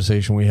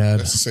conversation we had.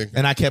 that's the same.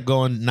 And I kept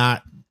going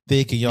not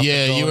thick, and y'all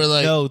Yeah, kept you going, were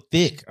like- no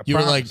thick. I You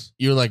promise.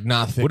 were like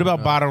not thick. What about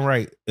enough. bottom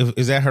right?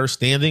 Is that her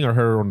standing or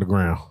her on the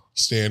ground?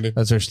 Standing.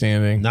 That's her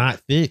standing.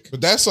 Not thick.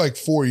 But that's like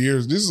 4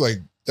 years.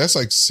 That's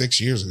like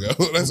 6 years ago.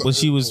 That's When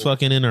she was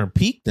fucking in her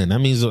peak, then that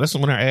means that's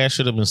when her ass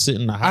should have been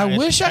sitting the highest.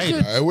 wish I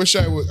could- I wish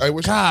I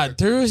would. God,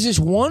 there was this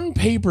one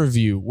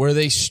pay-per-view where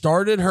they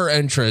started her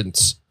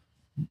entrance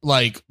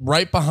like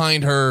right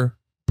behind her,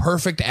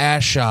 perfect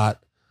ass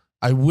shot.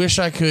 I wish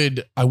I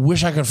could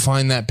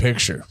find that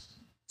picture.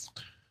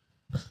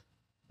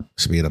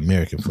 Should be an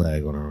American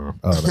flag on her arm.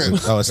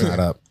 Oh, it's not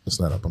up. It's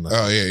not up on that.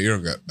 Oh yeah, you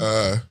don't got.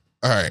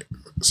 All right.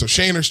 So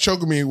Shayner's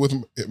choking me with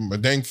my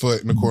dang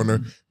foot in the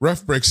corner.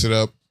 Ref breaks it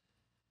up.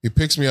 He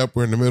picks me up.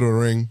 We're in the middle of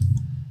the ring.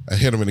 I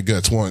hit him in the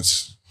guts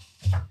once.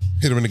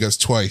 Hit him in the guts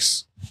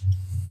twice.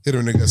 Hit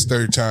him in the guts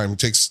third time. He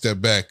takes a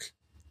step back.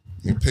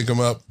 You pick him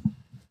up.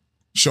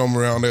 Show him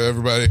around there,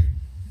 everybody.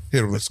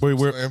 Hit him with a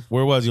slam.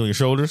 Where was he, on your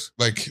shoulders?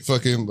 Like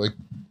fucking like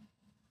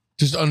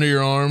Just under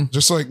your arm.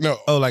 just like no.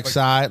 Oh, like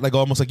side, like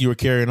almost like you were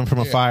carrying him from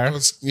a fire.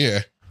 Yeah.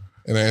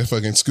 And I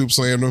fucking scoop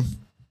slammed him.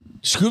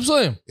 Scoop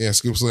slam. Yeah,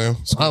 scoop slam.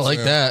 I like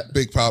that.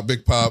 Big pop,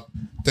 big pop.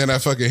 Then I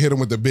fucking hit him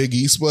with the big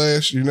E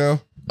splash, you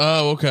know?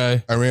 Oh,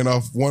 okay. I ran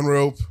off one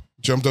rope,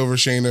 jumped over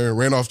Shayna,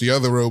 ran off the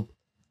other rope.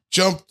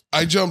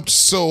 I jumped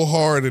so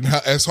hard and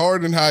as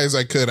high as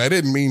I could. I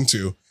didn't mean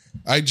to.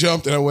 I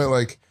jumped and I went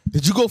like,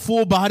 Did you go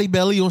full body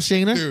belly on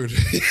Shayna? dude.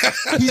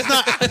 He's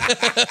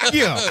not.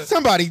 Yeah,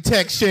 somebody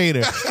text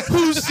Shayna.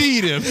 Who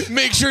seen him?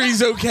 Make sure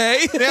he's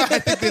okay. Now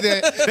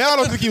I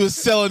don't think he was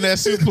selling that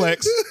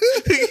suplex.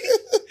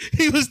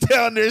 He was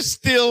down there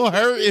still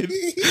hurting.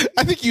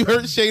 I think you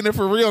hurt Shayna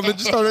for real and then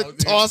just started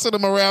tossing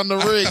him around the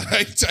ring.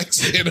 I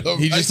texted him.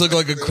 He just looked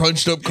like a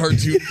crunched up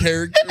cartoon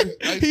character.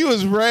 He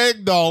was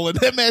ragdolling.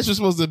 That match was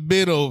supposed to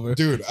bend over.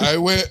 Dude,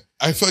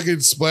 I fucking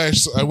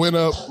splashed. I went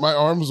up. My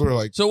arms were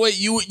like, So wait,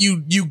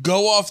 you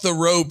go off the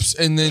ropes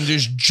and then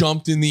just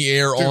jumped in the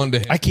air onto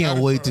him. I can't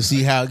wait to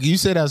see how you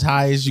said as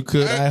high as you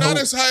could. not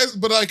as high as,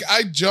 but like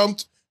I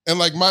jumped and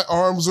like my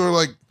arms were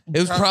like, It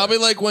was probably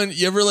like when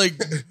you ever like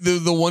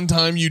the one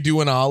time you do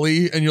an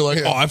ollie and you're like,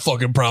 oh, I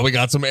fucking probably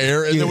got some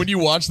air. And then when you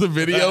watch the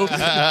video,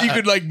 you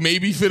could like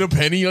maybe fit a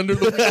penny under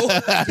the wheel.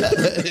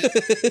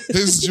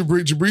 this is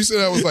Jabri. Jabri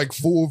said I was like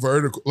full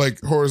vertical, like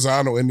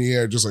horizontal in the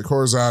air, just like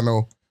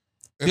horizontal.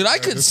 Dude, I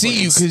could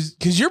see you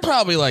because you're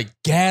probably like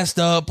gassed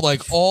up,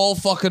 like all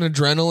fucking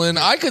adrenaline.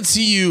 I could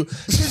see you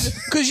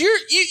because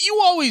you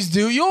always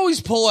do. You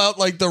always pull out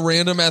like the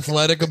random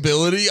athletic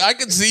ability. I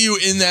could see you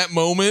in that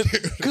moment.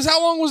 Because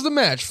how long was the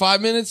match? 5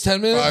 minutes?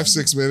 10 minutes?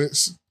 5-6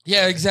 minutes.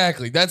 Yeah,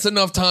 exactly. That's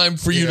enough time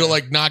for you to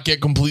like not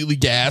get completely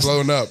gassed.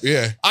 Blown up,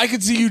 yeah. I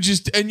could see you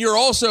and you're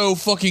also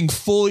fucking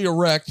fully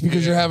erect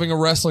because you're having a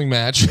wrestling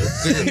match.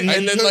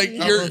 And then like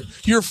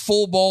your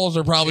full balls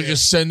are probably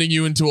just sending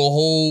you into a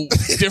whole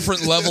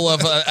different level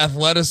of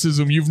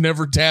athleticism you've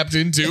never tapped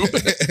into.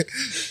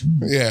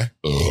 Yeah.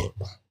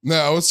 No,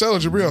 I was telling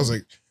Jabril, I was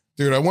like,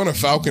 dude, I want a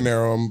falcon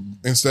arrow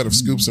instead of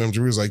scoops him.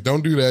 Jabril was like,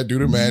 don't do that, do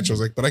the match. I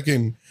was like, but I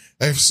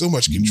have so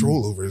much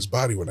control over his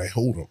body when I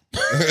hold him.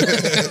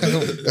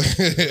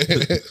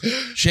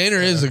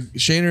 Shayner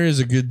is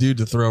a good dude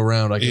to throw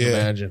around, I can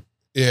imagine.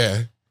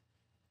 Yeah.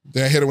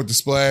 Then I hit him with the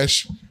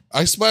splash.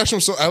 I splashed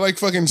him so I like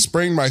fucking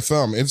sprained my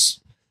thumb. It's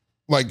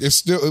like it's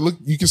still look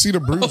you can see the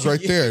bruise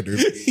right there, dude.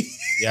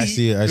 Yeah, I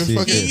see it. I see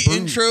it. He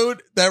introed,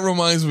 that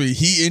reminds me,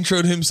 he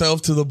introed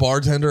himself to the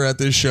bartender at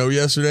this show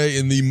yesterday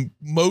in the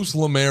most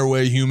Lemaire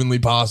way humanly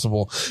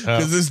possible.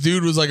 Because this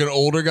dude was like an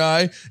older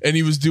guy and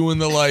he was doing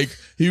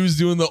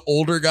the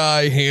older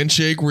guy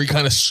handshake where he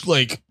kind of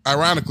like.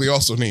 Ironically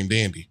also named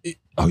Andy.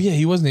 Oh yeah,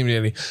 he was named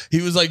Andy.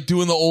 He was like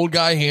doing the old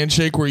guy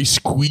handshake where he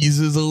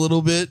squeezes a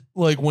little bit,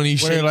 like when he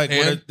shakes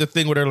hand. The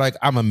thing where they're like,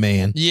 "I'm a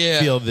man."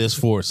 Yeah, feel this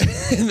force.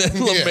 And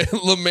then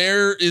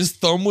Lemaire, his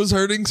thumb was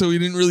hurting, so he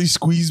didn't really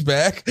squeeze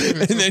back. And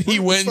then he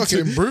went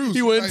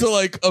to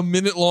like a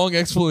minute long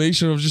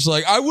explanation of just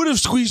like, I would have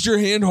squeezed your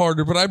hand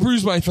harder, but I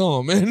bruised my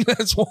thumb, and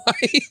that's why.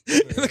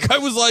 And the guy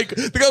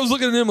was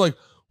looking at him like,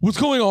 what's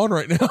going on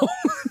right now?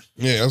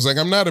 Yeah, I was like,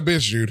 I'm not a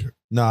bitch, dude.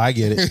 No, I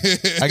get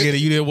it. I get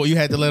it. You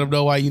had to let him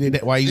know why you did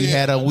that. Why you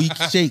had a weak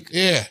shake.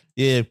 Yeah.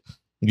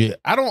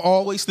 I don't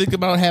always think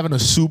about having a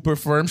super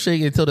firm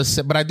shake until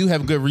but I do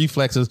have good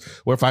reflexes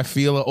where if I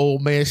feel an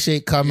old man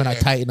shake coming, I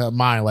tighten up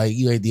mine. Like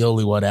you ain't the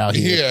only one out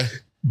here. Yeah.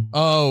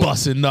 Oh,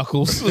 busting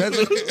knuckles.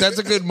 That's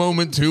a good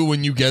moment too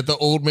when you get the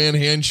old man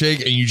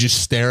handshake and you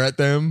just stare at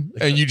them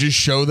and you just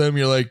show them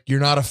you're like, you're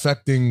not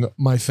affecting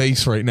my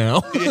face right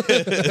now.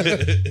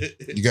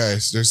 You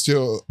guys, there's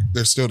still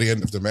the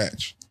end of the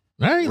match.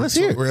 All right, let's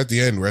hear it. We're at the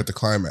end. We're at the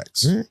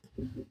climax.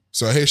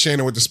 So I hit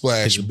Shayna with the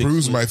splash,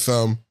 bruise my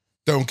thumb,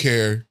 don't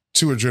care,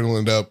 2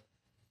 adrenaline up,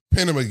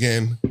 pin him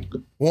again,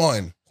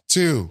 1,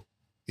 2,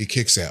 he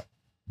kicks out.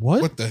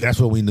 What? That's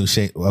what we knew.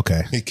 Shane.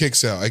 Okay. He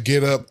kicks out. I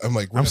get up. I'm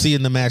like, I'm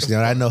seeing the match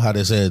now. I know how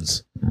this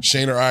ends.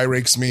 Shayna eye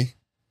rakes me.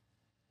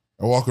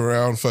 I walk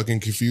around fucking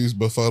confused,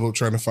 befuddled,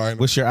 trying to find him.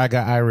 What's your I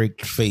got eye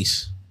raked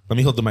face? Let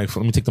me hold the mic.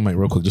 Let me take the mic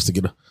real quick just to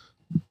get a.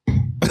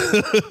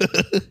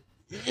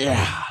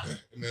 Yeah.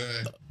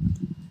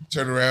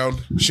 Turn around.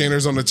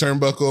 Shayna's on the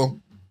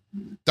turnbuckle.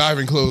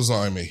 Diving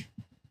clothesline me.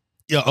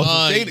 Yo,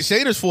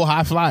 Shayna's full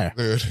high flyer.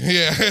 Dude.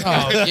 Yeah.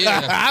 Oh,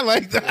 yeah. I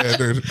like that. Yeah,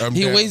 dude.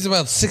 He weighs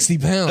about 60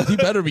 pounds. He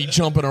better be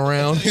jumping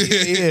around.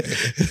 Yeah.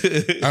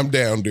 I'm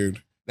down,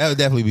 dude. That would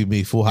definitely be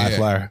me, full high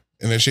flyer.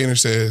 And then Shayna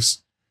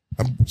says,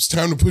 it's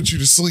time to put you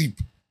to sleep.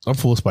 I'm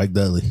full Spike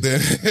Dudley. Then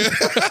he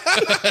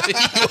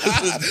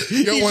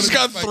just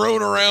got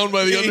thrown around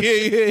by the other.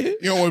 You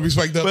don't want to be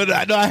Spike Dudley. But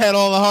I know I had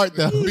all the heart,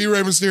 though. Be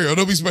Rey Mysterio.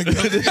 Don't be Spike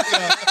Dudley.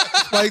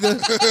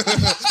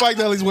 Spike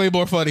Dudley's way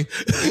more funny.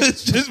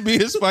 Just be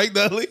a Spike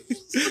Dudley.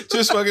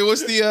 Just fucking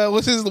what's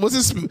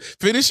his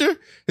finisher?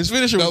 His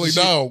finisher Dudley was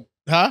Dog.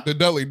 Huh? The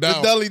Dudley Dog.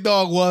 The Dudley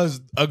Dog was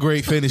a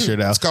great finisher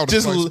now. It's called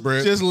just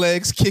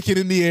legs kicking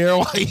in the air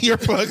while you're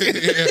fucking.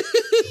 Yeah.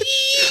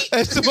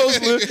 It's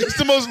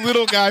the most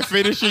little guy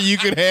finisher you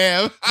could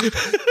have.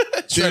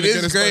 Trying to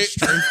get as much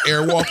strength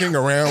air walking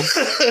around.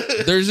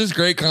 There's this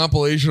great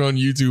compilation on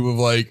YouTube of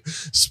like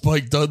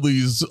Spike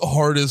Dudley's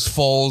hardest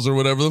falls or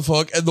whatever the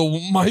fuck.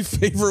 And my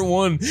favorite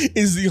one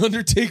is the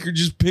Undertaker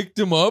just picked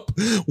him up,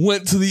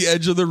 went to the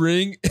edge of the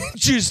ring, and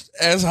just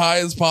as high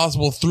as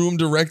possible, threw him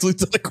directly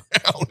to the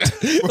ground.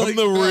 From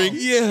the ring.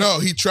 Yeah. No,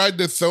 he tried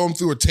to throw him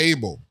through a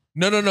table.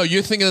 No.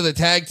 You're thinking of the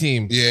tag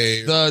team.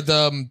 Yeah.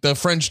 The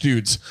French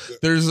dudes.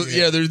 There's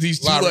these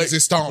two. La like,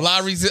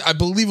 Resistance. I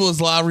believe it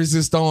was La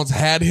Resistance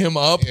had him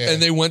up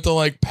and they went to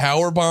like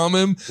power bomb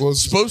him.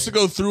 Was supposed to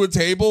go through a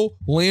table,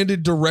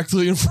 landed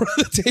directly in front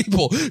of the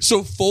table.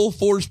 So full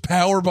force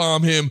power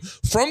bomb him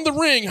from the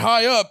ring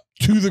high up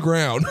to the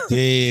ground.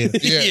 Yeah.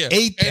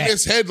 Ate that. And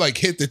his head like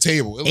hit the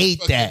table.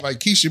 Ate that.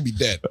 Like he should be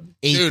dead.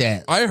 Ate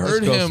that. I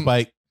heard him.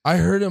 Spike. I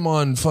heard him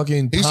on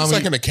fucking He's Tommy. just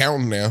like an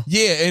accountant now.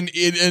 Yeah,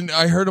 and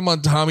I heard him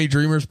on Tommy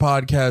Dreamer's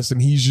podcast,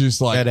 and he's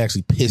just like, that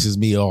actually pisses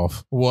me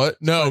off. What?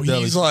 No,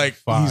 he's like,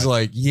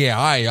 yeah,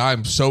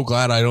 I'm so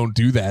glad I don't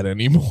do that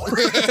anymore.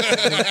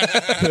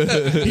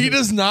 He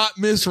does not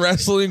miss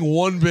wrestling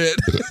one bit.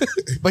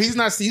 But he's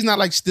not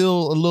like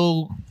still a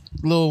little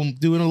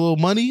doing a little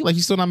money. Like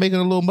he's still not making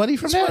a little money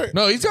from that.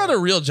 No, he's got a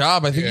real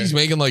job. I think he's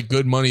making like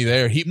good money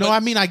there. I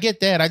mean, I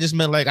get that. I just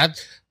meant like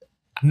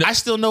I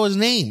still know his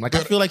name. Like,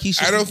 I feel like he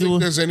should. I don't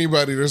think there's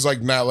anybody. There's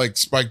like not like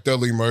Spike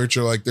Dudley merch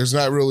or like there's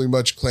not really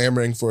much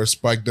clamoring for a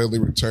Spike Dudley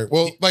return.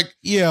 Well, like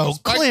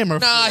clamor.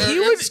 Nah, he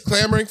would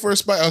clamoring for a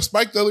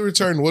Spike Dudley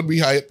return would be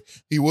hype.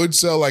 He would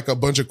sell like a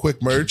bunch of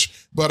quick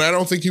merch, but I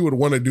don't think he would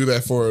want to do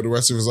that for the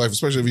rest of his life,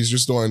 especially if he's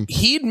just doing.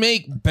 He'd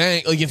make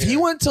bank. Like if he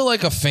went to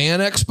like a fan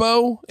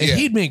expo, and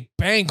he'd make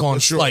bank on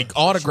like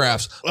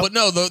autographs. But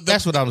no,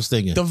 that's what I was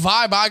thinking. The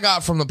vibe I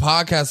got from the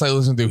podcast I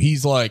listened to,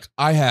 he's like,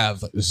 I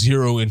have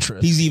zero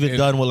interest. He's even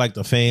done with like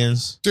the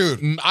fans.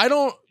 Dude, I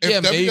don't.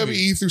 If WWE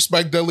maybe. threw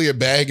Spike Dudley a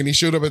bag and he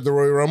showed up at the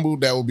Royal Rumble,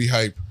 that would be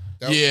hype.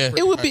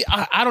 It would be.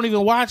 I don't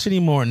even watch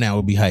anymore now. It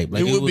would be hype.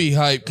 Like, it would be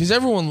hype because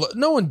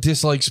no one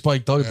dislikes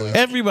Spike Dudley. Yeah.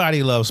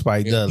 Everybody loves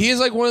Spike Dudley. He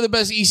has like one of the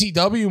best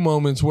ECW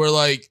moments where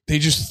like they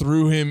just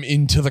threw him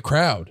into the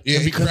crowd. Yeah,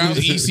 and because it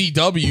was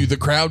ECW, the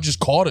crowd just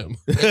caught him.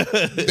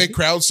 They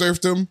crowd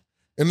surfed him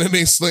and then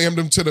they slammed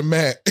him to the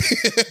mat.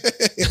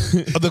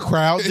 The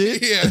crowd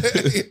did?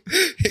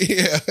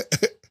 Yeah.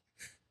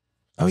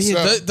 Oh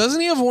yeah, doesn't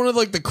he have one of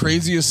like the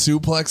craziest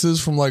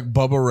suplexes from like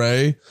Bubba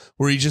Ray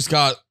where he just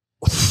got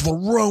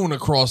thrown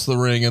across the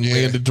ring and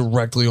landed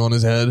directly on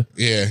his head?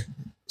 Yeah.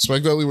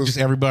 Spike Dudley was just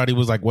everybody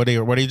was like, were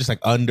they just like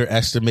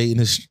underestimating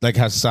his like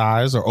his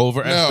size or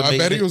overestimating?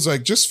 No, I bet he was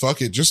like, just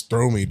fuck it, just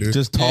throw me, dude.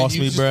 Just toss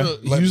me, bro.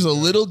 He was a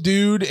little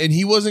dude and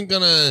he wasn't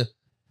gonna.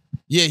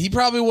 Yeah, he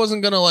probably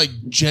wasn't gonna like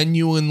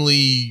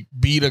genuinely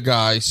beat a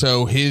guy.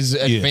 So his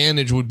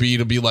advantage would be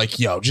to be like,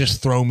 yo,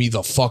 just throw me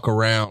the fuck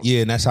around.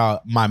 Yeah, and that's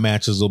how my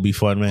matches will be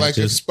fun matches. Like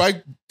if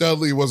Spike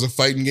Dudley was a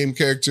fighting game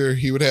character,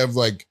 he would have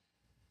like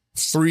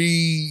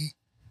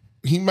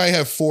he might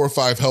have 4 or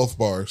 5 health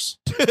bars.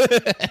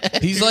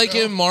 He's like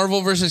in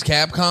Marvel versus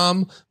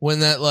Capcom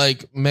when that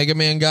like Mega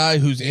Man guy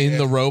who's in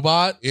the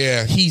robot.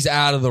 Yeah. He's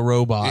out of the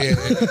robot.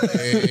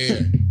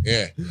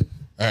 Yeah.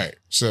 All right.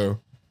 So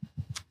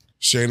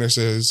Shayna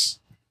says,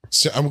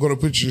 I'm going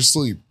to put you to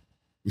sleep.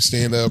 We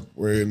stand up.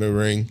 We're in the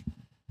ring.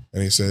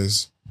 And he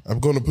says, I'm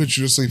going to put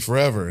you to sleep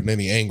forever. And then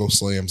he angle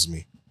slams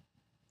me.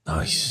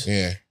 Nice.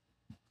 Yeah.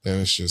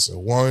 Then it's just a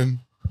 1,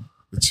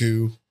 a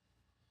 2,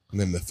 and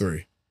then the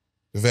 3.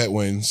 The vet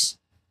wins.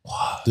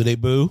 Do they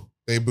boo?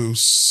 They boo.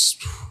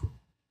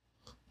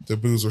 The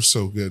boos are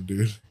so good,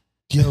 dude.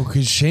 Yo,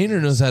 because Shayna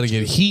knows how to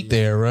get heat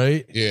there,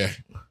 right? Yeah.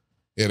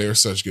 Yeah, they were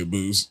such good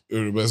boos. They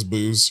were the best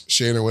boos.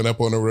 Shayna went up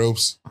on the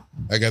ropes.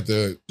 I got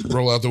to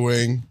roll out the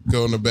wing,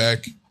 go in the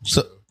back.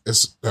 So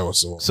that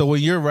was so. So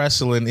when you're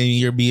wrestling and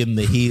you're being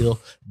the heel,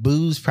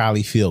 boos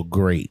probably feel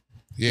great.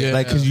 Yeah,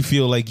 like because you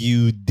feel like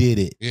you did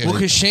it. Yeah. Well,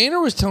 because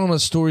Shayna was telling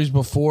us stories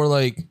before,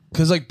 like,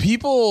 because like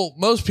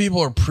most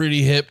people are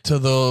pretty hip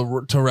to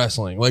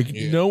wrestling. Like,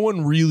 no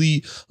one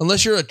really,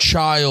 unless you're a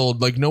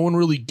child, like, no one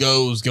really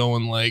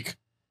going like,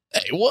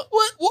 hey, what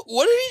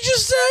did he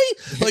just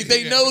say? Like,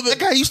 they know that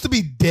guy used to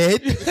be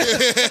dead.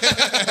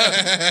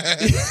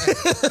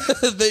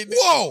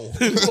 Whoa!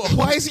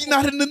 Why is he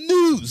not in the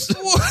news?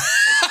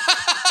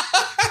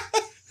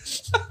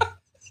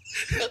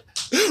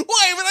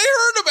 Why haven't I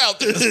heard about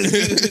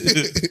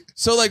this?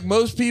 So like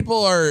most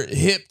people are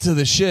hip to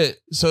the shit.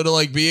 So to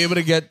like be able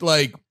to get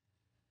like,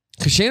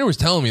 because Shayna was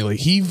telling me like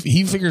he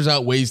figures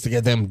out ways to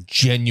get them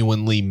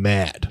genuinely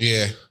mad.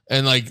 Yeah.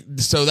 And like,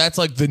 so that's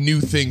like the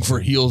new thing for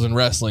heels in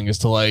wrestling is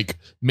to like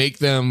make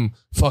them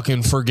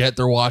fucking forget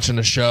they're watching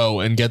a show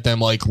and get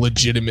them like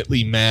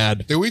legitimately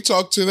mad. Did we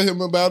talk to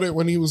him about it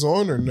when he was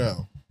on or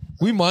no?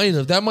 We might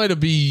have. That might have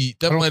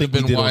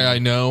been why I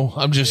know.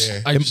 I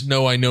just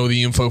know I know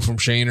the info from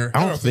Shayner.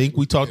 I don't think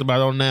we talked about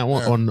it on that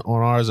one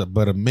on ours,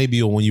 but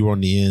maybe when you were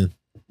on the end.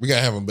 We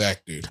gotta have him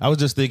back, dude. I was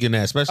just thinking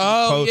that, especially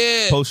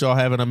post y'all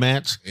having a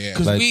match. Yeah,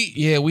 because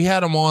we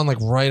had him on like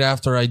right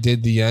after I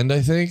did the end.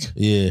 I think.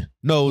 Yeah,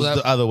 no, it was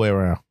the other way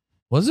around.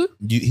 Was it?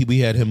 We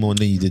had him on,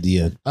 then you did the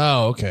end.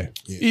 Oh, okay.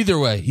 Yeah. Either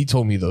way, he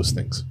told me those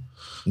things.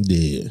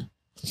 Yeah.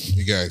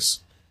 You guys.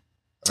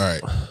 All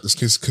right.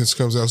 This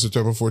comes out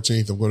September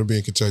 14th. I'm going to be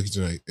in Kentucky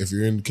tonight. If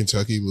you're in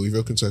Kentucky,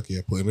 Louisville, Kentucky,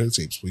 I play in the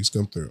teams. Please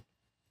come through.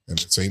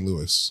 And in St.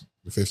 Louis,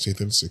 the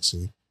 15th and the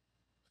 16th.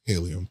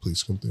 Helium,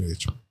 please come through.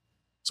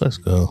 Let's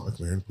go.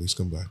 McLaren, please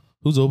come by.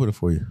 Who's opening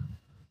for you?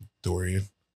 Dorian.